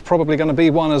like that's probably going to be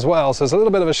one as well, so it's a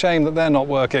little bit of a shame that they're not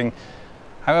working.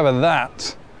 However,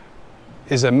 that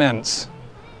is immense.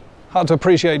 Hard to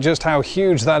appreciate just how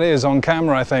huge that is on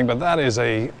camera, I think, but that is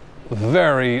a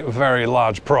very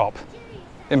large prop.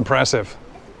 Impressive.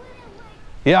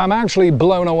 Yeah, I'm actually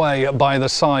blown away by the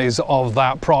size of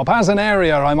that prop. As an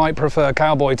area, I might prefer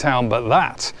Cowboy Town, but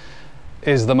that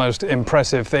is the most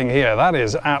impressive thing here. That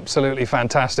is absolutely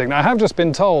fantastic. Now, I have just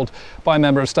been told by a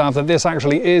member of staff that this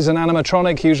actually is an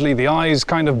animatronic. Usually the eyes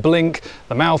kind of blink,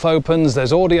 the mouth opens,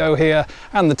 there's audio here,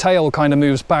 and the tail kind of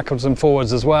moves backwards and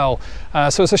forwards as well.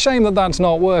 So it's a shame that that's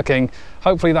not working.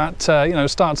 Hopefully that you know,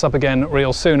 starts up again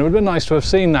real soon. It would have been nice to have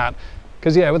seen that,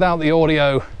 because yeah, without the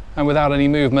audio and without any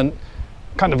movement,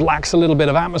 kind of lacks a little bit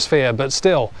of atmosphere, but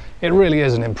still, it really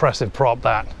is an impressive prop,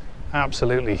 that.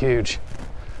 Absolutely huge.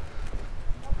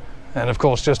 And of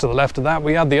course, just to the left of that,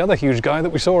 we had the other huge guy that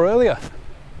we saw earlier.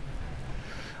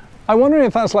 I'm wondering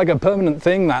if that's like a permanent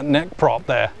thing, that neck prop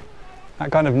there,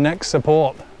 that kind of neck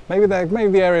support. Maybe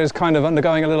the area is kind of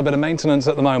undergoing a little bit of maintenance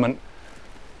at the moment.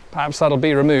 Perhaps that'll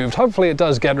be removed. Hopefully it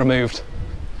does get removed.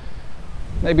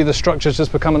 Maybe the structure's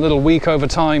just become a little weak over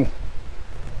time.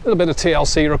 A little bit of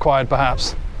TLC required,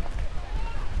 perhaps.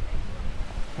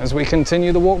 As we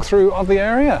continue the walkthrough of the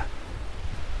area.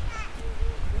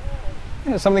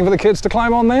 Yeah, something for the kids to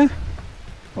climb on there.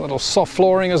 A little soft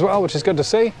flooring as well, which is good to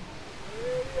see.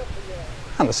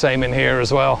 And the same in here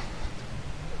as well.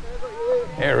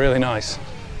 Yeah, really nice.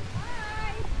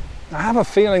 I have a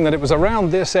feeling that it was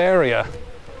around this area,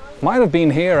 might have been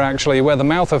here actually, where the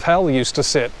mouth of hell used to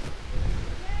sit,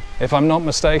 if I'm not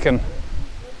mistaken.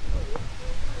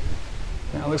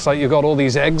 Now, it looks like you've got all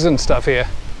these eggs and stuff here.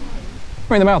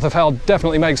 I mean, the mouth of hell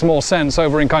definitely makes more sense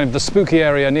over in kind of the spooky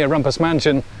area near Rumpus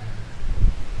Mansion,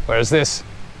 whereas this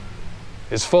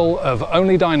is full of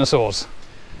only dinosaurs.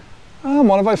 Oh,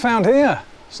 what have I found here?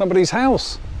 Somebody's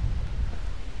house.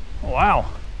 Wow,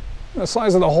 the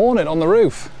size of the hornet on the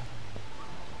roof.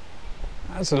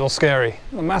 That's a little scary.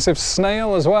 A massive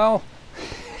snail as well.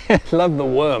 Love the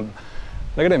worm.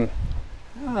 Look at him.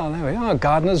 Oh, there we are,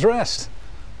 Gardener's Rest.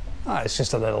 Oh, it's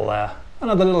just a little,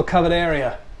 another little covered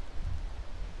area.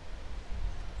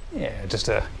 Yeah, just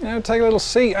to, you know, take a little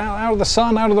seat out of the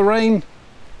sun, out of the rain,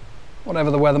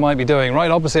 whatever the weather might be doing. Right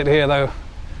opposite here, though,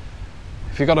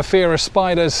 if you've got a fear of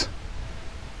spiders,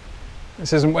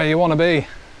 this isn't where you want to be.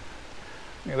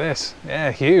 Look at this.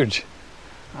 Yeah, huge.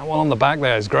 That one on the back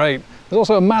there is great. There's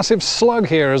also a massive slug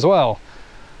here as well.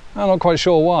 I'm not quite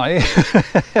sure why.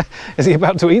 Is he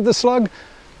about to eat the slug?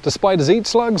 Do spiders eat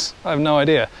slugs? I have no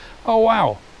idea. Oh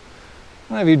wow. I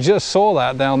don't know if you just saw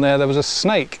that down there. There was a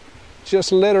snake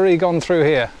just literally gone through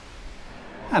here.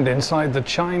 And inside the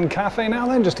Chine Cafe now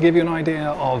then, just to give you an idea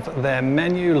of their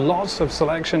menu, lots of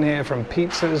selection here, from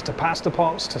pizzas to pasta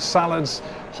pots to salads,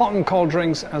 hot and cold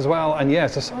drinks as well. And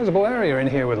yes, a sizable area in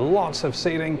here with lots of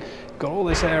seating. You've got all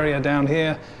this area down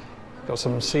here. You've got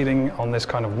some seating on this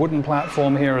kind of wooden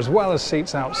platform here, as well as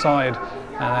seats outside,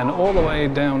 and then all the way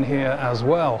down here as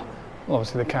well.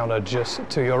 Obviously the counter just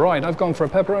to your right. I've gone for a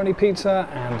pepperoni pizza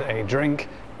and a drink,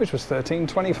 which was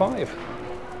 $13.25.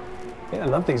 Yeah, I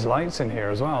love these lights in here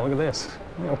as well. Look at this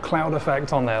little cloud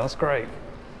effect on there. That's great.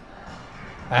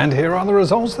 And here are the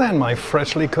results then. My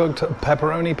freshly cooked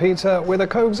pepperoni pizza with a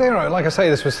Coke Zero. Like I say,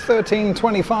 this was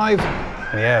 $13.25.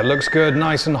 Yeah, it looks good,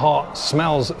 nice and hot,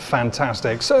 smells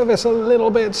fantastic. Service a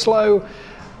little bit slow.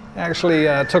 Actually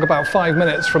took about 5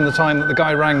 minutes from the time that the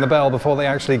guy rang the bell before they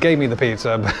actually gave me the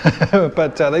pizza.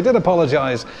 But they did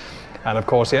apologize. And of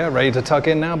course, yeah, ready to tuck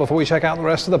in now before we check out the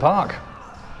rest of the park.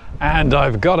 And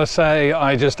I've got to say,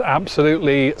 I just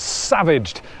absolutely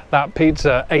savaged that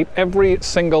pizza. Ate every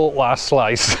single last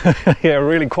slice. Yeah,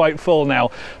 really quite full now.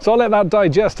 So I'll let that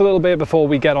digest a little bit before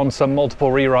we get on some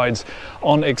multiple re-rides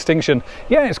on Extinction.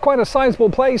 Yeah, it's quite a sizable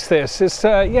place, this. It's,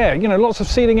 yeah, you know, lots of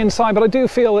seating inside, but I do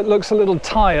feel it looks a little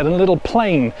tired and a little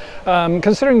plain.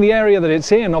 Considering the area that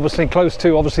it's in, obviously close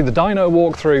to, obviously, the Dino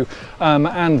walkthrough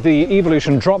and the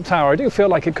Evolution drop tower, I do feel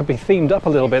like it could be themed up a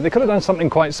little bit. They could have done something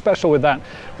quite special with that,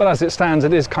 but as it stands,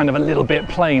 it is kind of a little bit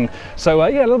plain. So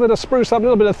yeah, a little bit of spruce up, a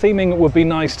little bit of theming would be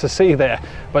nice to see there.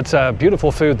 But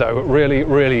beautiful food though, really,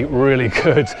 really, really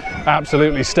good.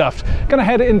 Absolutely stuffed. Gonna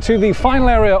head into the final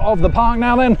area of the park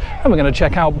now then, and we're gonna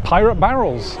check out Pirate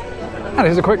Barrels. And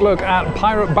here's a quick look at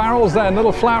Pirate Barrels there,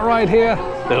 little flat ride here,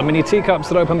 little mini teacups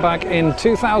that opened back in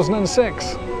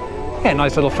 2006. Yeah,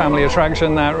 nice little family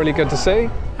attraction there, really good to see.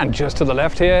 And just to the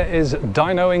left here is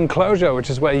Dino Enclosure, which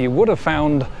is where you would have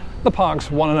found the park's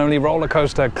one and only roller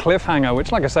coaster Cliffhanger,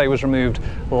 which, like I say, was removed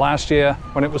last year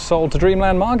when it was sold to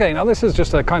Dreamland Margate. Now this is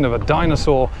just a kind of a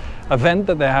dinosaur event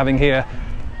that they're having here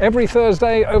every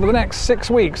Thursday over the next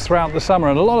 6 weeks throughout the summer,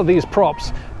 and a lot of these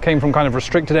props came from kind of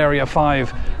restricted area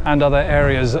 5 and other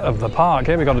areas of the park.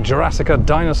 Here we've got a Jurassica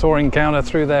dinosaur encounter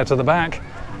through there to the back,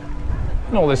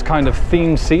 and all this kind of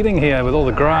themed seating here with all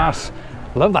the grass.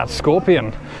 Love that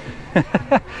scorpion.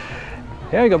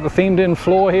 Yeah, you got the themed in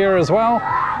floor here as well.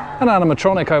 An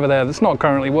animatronic over there that's not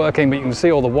currently working, but you can see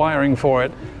all the wiring for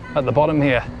it at the bottom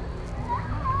here.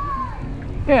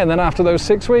 Yeah, and then after those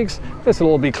 6 weeks, this will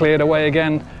all be cleared away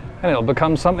again and it'll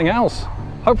become something else.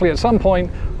 Hopefully at some point,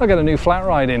 they'll get a new flat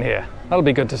ride in here. That'll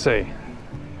be good to see.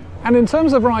 And in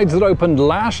terms of rides that opened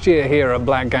last year here at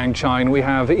Blackgang Chine, we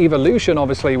have Evolution,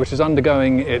 obviously, which is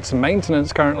undergoing its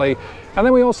maintenance currently. And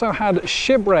then we also had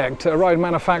Shipwrecked, a ride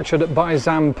manufactured by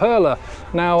Zamperla.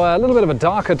 Now, a little bit of a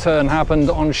darker turn happened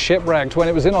on Shipwrecked. When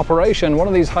it was in operation, one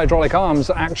of these hydraulic arms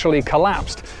actually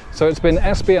collapsed. So it's been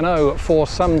SB&O for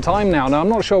some time now. Now, I'm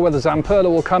not sure whether Zamperla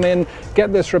will come in,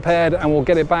 get this repaired, and we'll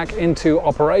get it back into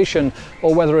operation,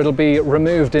 or whether it'll be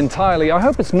removed entirely. I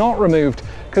hope it's not removed,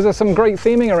 because there's some great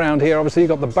theming around here. Obviously, you've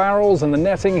got the barrels and the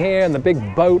netting here and the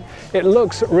big boat. It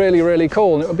looks really, really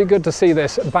cool, and it would be good to see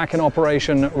this back in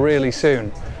operation really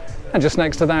soon. And just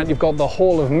next to that, you've got the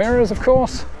Hall of Mirrors, of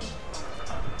course.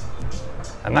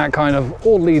 And that kind of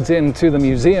all leads into the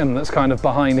museum that's kind of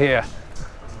behind here.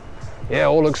 Yeah,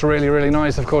 all looks really, really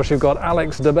nice. Of course, you've got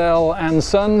Alex Dabell and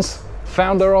Sons,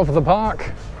 founder of the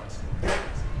park.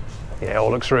 Yeah, all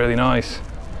looks really nice.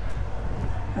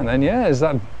 And then, yeah, is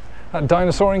that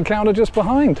dinosaur encounter just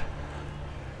behind.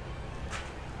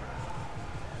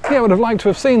 Yeah, I would have liked to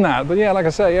have seen that, but yeah, like I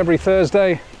say, every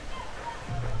Thursday,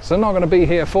 so not going to be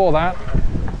here for that.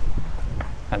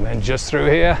 And then just through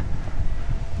here,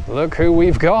 look who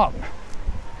we've got.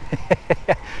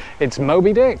 It's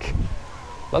Moby Dick.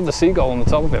 Love the seagull on the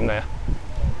top of him there.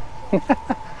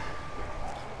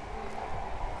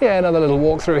 Yeah, another little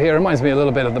walk through here. Reminds me a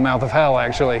little bit of the Mouth of Hell,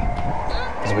 actually,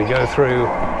 as we go through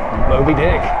Moby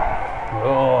Dick.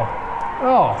 Oh,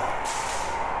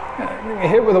 yeah,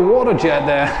 hit with a water jet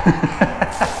there.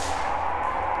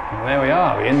 And there we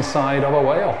are, the inside of a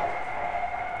whale.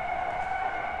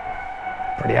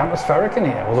 Pretty atmospheric in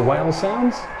here, all the whale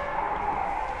sounds.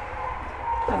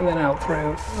 And then out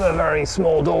through the very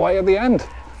small doorway at the end.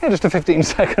 Yeah, just a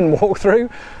 15-second walkthrough.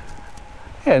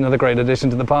 Yeah, another great addition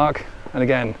to the park. And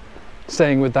again,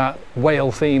 staying with that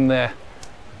whale theme there.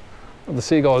 The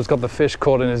seagull has got the fish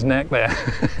caught in his neck there.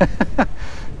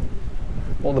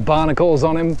 All the barnacles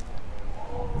on him.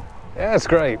 Yeah, it's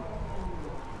great.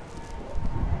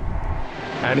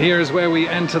 And here's where we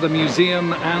enter the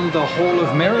museum and the Hall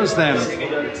of Mirrors then.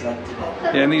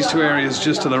 Yeah, in these two areas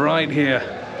just to the right here.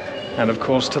 And of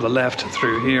course to the left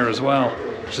through here as well.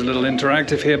 Which is a little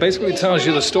interactive here. Basically tells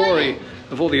you the story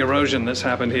of all the erosion that's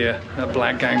happened here at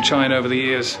Blackgang Chine over the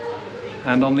years.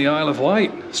 And on the Isle of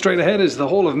Wight. Straight ahead is the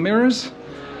Hall of Mirrors.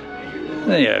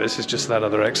 Yeah, this is just that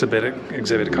other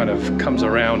exhibit kind of comes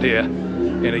around here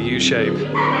in a U shape.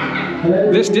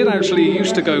 This did actually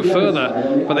used to go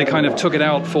further, but they kind of took it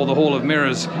out for the Hall of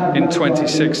Mirrors in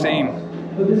 2016.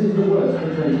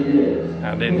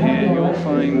 And in here you'll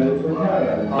find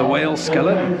the whale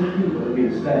skeleton.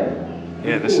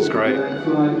 Yeah, this is great.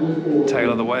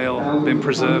 Tail of the whale, been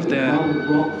preserved there.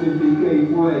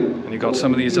 And you've got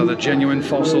some of these other genuine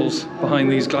fossils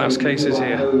behind these glass cases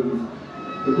here.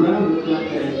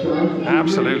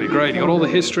 Absolutely great. You got all the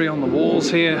history on the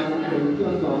walls here.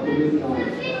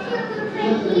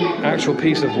 Actual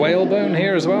piece of whalebone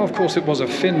here as well. Of course, it was a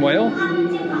fin whale.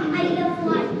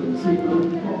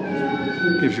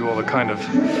 Gives you all the kind of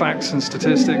facts and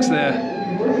statistics there.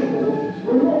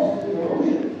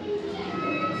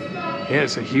 Yeah,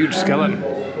 it's a huge skeleton.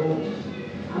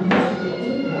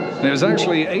 And it was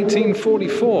actually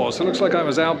 1844, so it looks like I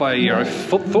was out by a year. I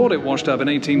thought it washed up in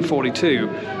 1842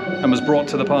 and was brought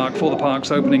to the park for the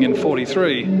park's opening in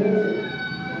 43.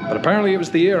 But apparently it was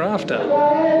the year after.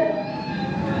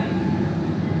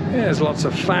 Yeah, there's lots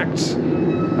of facts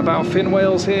about fin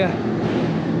whales here.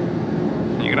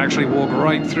 You can actually walk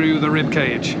right through the rib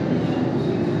cage.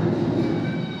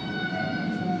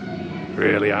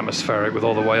 Really atmospheric with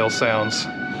all the whale sounds.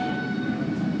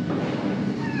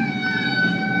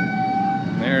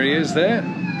 There he is there.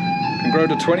 Can grow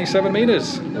to 27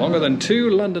 meters, longer than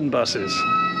 2 London buses.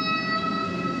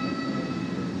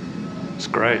 It's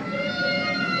great.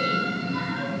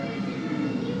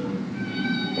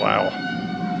 Wow.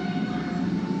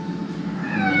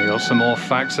 And you got some more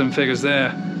facts and figures there,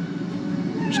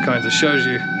 which kind of shows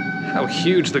you how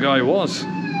huge the guy was.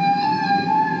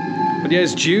 But yeah,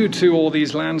 it's due to all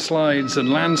these landslides and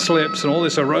landslips and all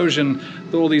this erosion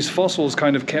that all these fossils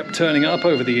kind of kept turning up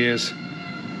over the years.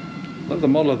 Look at the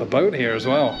model of the boat here as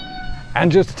well. And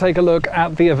just to take a look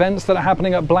at the events that are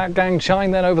happening at Blackgang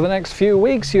Chine then over the next few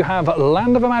weeks, you have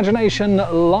Land of Imagination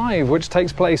Live, which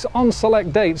takes place on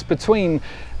select dates between,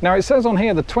 now it says on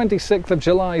here the 26th of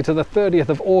July to the 30th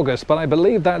of August, but I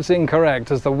believe that's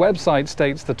incorrect as the website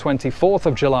states the 24th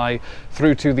of July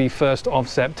through to the 1st of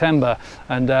September.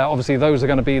 And obviously those are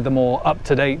going to be the more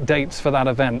up-to-date dates for that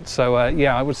event. So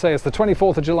yeah, I would say it's the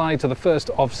 24th of July to the 1st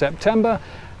of September.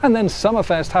 And then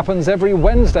Summerfest happens every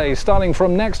Wednesday, starting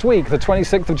from next week, the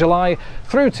 26th of July,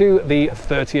 through to the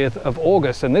 30th of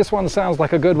August. And this one sounds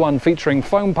like a good one, featuring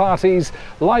foam parties,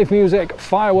 live music,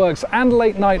 fireworks, and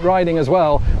late night riding as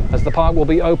well, as the park will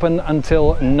be open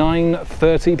until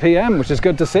 9:30 p.m, which is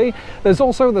good to see. There's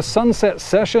also the Sunset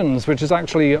Sessions, which is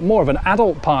actually more of an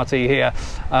adult party here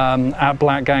at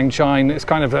Blackgang Chine. It's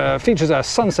kind of features a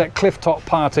sunset clifftop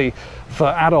party for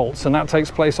adults, and that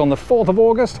takes place on the 4th of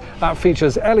August. That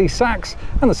features Ellie Sachs,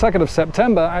 and the 2nd of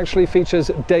September actually features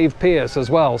Dave Pearce as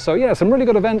well. So yeah, some really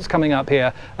good events coming up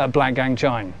here at Blackgang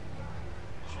Chine.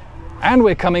 And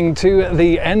we're coming to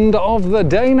the end of the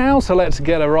day now, so let's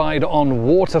get a ride on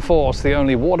Waterforce, the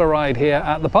only water ride here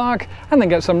at the park, and then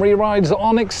get some re-rides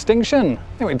on Extinction.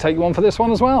 I think we can take you on for this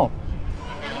one as well.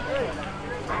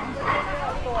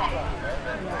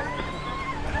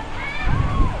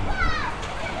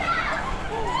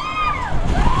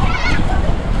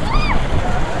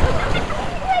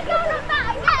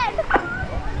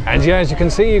 And yeah, as you can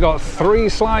see, you've got 3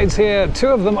 slides here, 2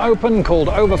 of them open called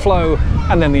Overflow,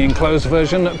 and then the enclosed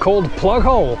version called Plug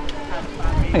Hole.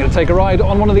 I'm going to take a ride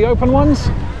on one of the open ones.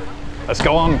 Let's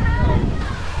go on.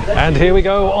 And here we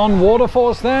go on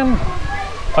Waterforce then.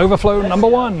 Overflow number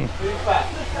 1.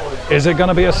 Is it going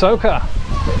to be a soaker?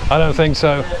 I don't think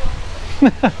so.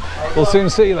 We'll soon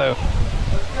see though.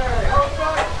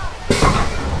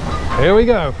 Here we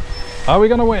go. Are we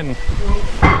going to win?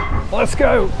 Let's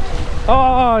go.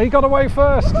 Oh, he got away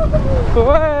first.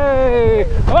 Way!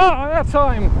 Oh, that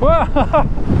time.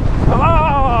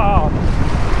 Oh.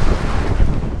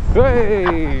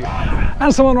 Hey.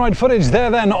 And some on-ride footage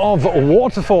there then of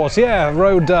Waterforce. Yeah,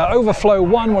 rode Overflow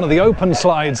 1, one of the open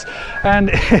slides. And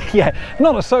yeah,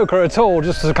 not a soaker at all,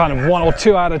 just a kind of 1 or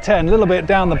 2 out of 10, a little bit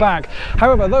down the back.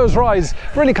 However, those rides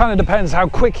really kind of depends how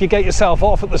quick you get yourself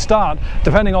off at the start,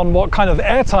 depending on what kind of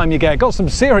airtime you get. Got some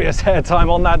serious airtime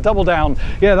on that double down.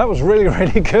 Yeah, that was really,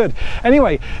 really good.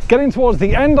 Anyway, getting towards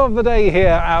the end of the day here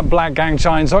at Blackgang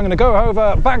Chine, so I'm going to go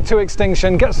over back to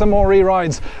Extinction, get some more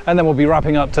re-rides, and then we'll be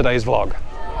wrapping up today's vlog.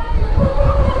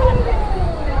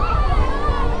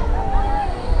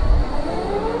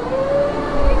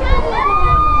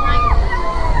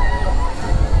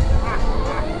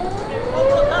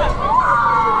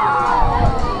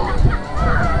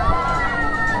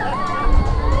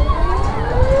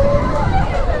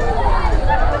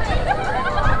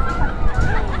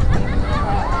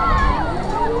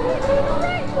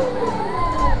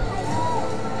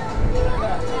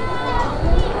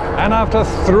 And after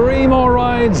 3 more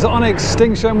rides on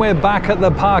Extinction, we're back at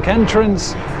the park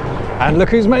entrance. And look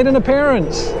who's made an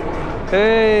appearance.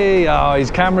 Hey, oh,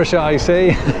 he's camera shy,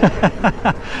 see?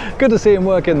 Good to see him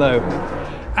working though.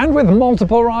 And with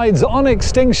multiple rides on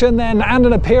Extinction then, and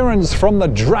an appearance from the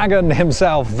dragon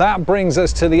himself, that brings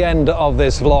us to the end of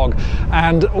this vlog.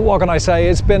 And what can I say,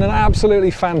 it's been an absolutely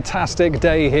fantastic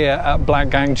day here at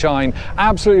Blackgang Chine.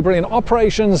 Absolutely brilliant.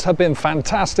 Operations have been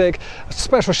fantastic. A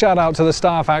special shout out to the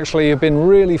staff, actually, who've been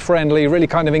really friendly, really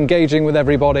kind of engaging with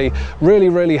everybody,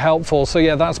 really helpful. So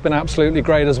yeah, that's been absolutely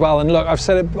great as well. And look, I've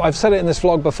said it in this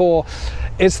vlog before,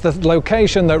 it's the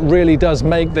location that really does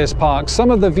make this park. Some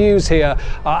of the views here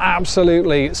are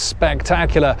absolutely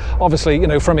spectacular. Obviously, you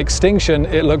know, from Extinction,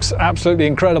 it looks absolutely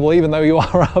incredible, even though you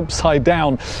are upside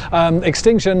down.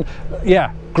 Extinction,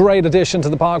 yeah, great addition to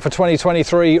the park for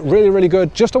 2023. Really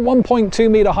good. Just a 1.2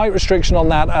 meter height restriction on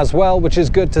that as well, which is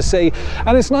good to see.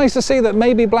 And it's nice to see that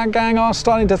maybe Blackgang are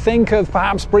starting to think of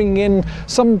perhaps bringing in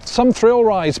some thrill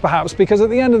rides, perhaps, because at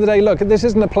the end of the day, look, this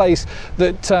isn't a place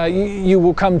that you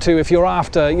will come to if you're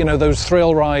after, you know, those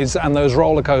thrill rides and those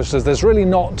roller coasters. There's really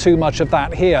not too much of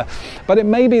that here, but it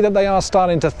may be that they are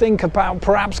starting to think about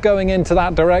perhaps going into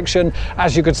that direction,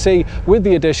 as you could see with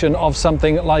the addition of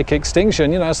something like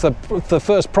Extinction. You know, it's the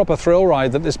first proper thrill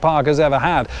ride that this park has ever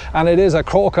had, and it is a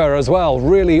corker as well.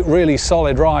 Really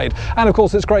solid ride. And of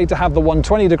course, it's great to have the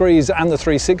 120 degrees and the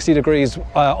 360 degrees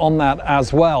on that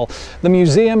as well. The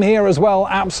museum here as well,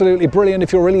 absolutely brilliant.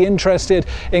 If you're really interested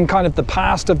in kind of the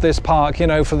past of this park, you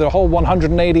know, for the whole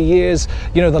 180 years,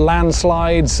 you know, the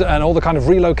landslides and all the kind of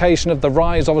relocation of the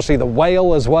rides, obviously the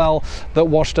whale as well that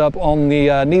washed up on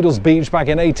the Needles Beach back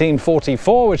in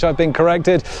 1844, which I've been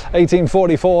corrected,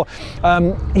 1844.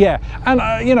 Yeah, and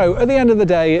you know, at the end of the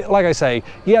day, like I say,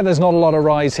 yeah, there's not a lot of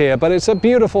rides here, but it's a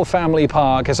beautiful family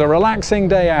park. It's a relaxing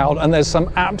day out, and there's some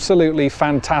absolutely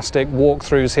fantastic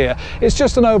walkthroughs here. It's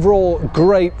just an overall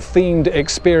great themed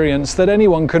experience that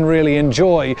anyone can really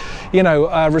enjoy. You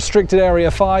know, restricted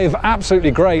area 5,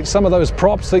 absolutely great. Some of those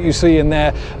props that you see in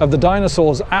there of the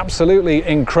dinosaurs, absolutely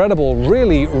incredible,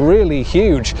 really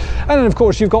huge. And then of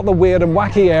course you've got the weird and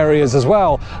wacky areas as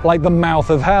well, like the Mouth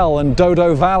of Hell and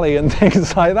Dodo Valley and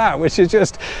things like that, which is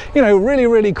just, you know,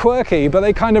 really quirky, but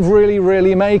they kind of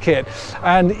really make it.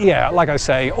 And yeah, like I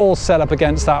say, all set up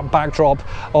against that backdrop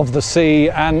of the sea,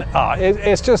 and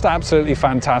it's just absolutely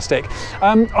fantastic.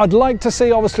 I'd like to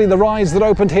see, obviously, the rides that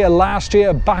opened here last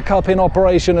year back up in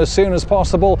operation as soon as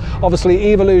possible.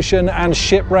 Obviously Evolution and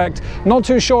Shipwrecked. Not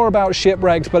too sure about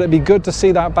Shipwrecked, but it'd be good to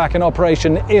see that back in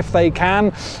operation if they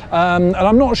can. And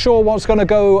I'm not sure what's going to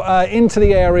go into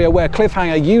the area where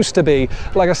Cliffhanger used to be.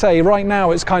 Like I say, right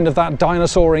now it's kind of that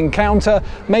dinosaur encounter.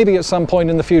 Maybe at some point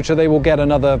in the future they will get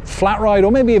another flat ride,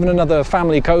 or maybe even another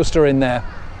family coaster in there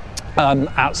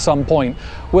at some point.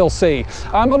 We'll see.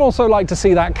 I'd also like to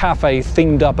see that cafe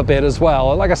themed up a bit as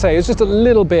well. Like I say, it's just a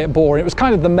little bit boring. It was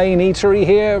kind of the main eatery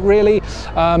here, really.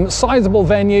 Sizable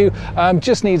venue,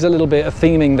 just needs a little bit of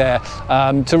theming there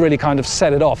to really kind of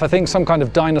set it off. I think some kind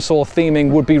of dinosaur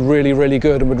theming would be really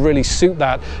good and would really suit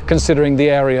that, considering the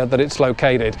area that it's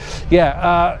located.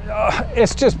 Yeah,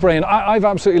 it's just brilliant. I've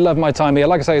absolutely loved my time here.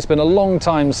 Like I say, it's been a long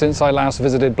time since I last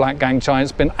visited Blackgang Chine.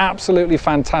 It's been absolutely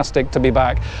fantastic to be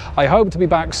back. I hope to be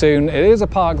back soon. It is a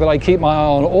park that I keep my eye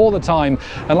on all the time,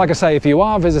 and like I say, if you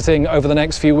are visiting over the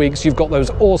next few weeks, you've got those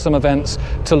awesome events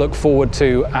to look forward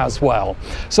to as well.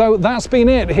 So that's been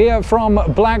it here from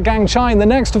Blackgang Chine. The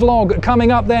next vlog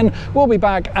coming up then, we'll be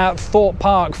back at Thorpe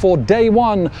Park for day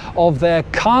 1 of their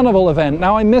carnival event.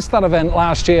 Now, I missed that event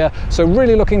last year, so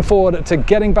really looking forward to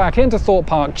getting back into Thorpe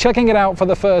Park, checking it out for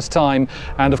the first time,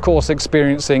 and of course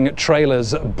experiencing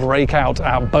trailers break out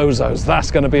our bozos. That's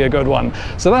going to be a good one.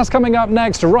 So that's coming up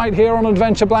next right here on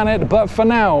Adventure Planet. But for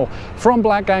now, from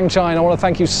Blackgang Chine, I want to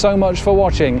thank you so much for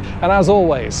watching, and as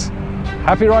always,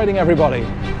 happy riding everybody.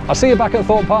 I'll see you back at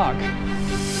Thorpe Park.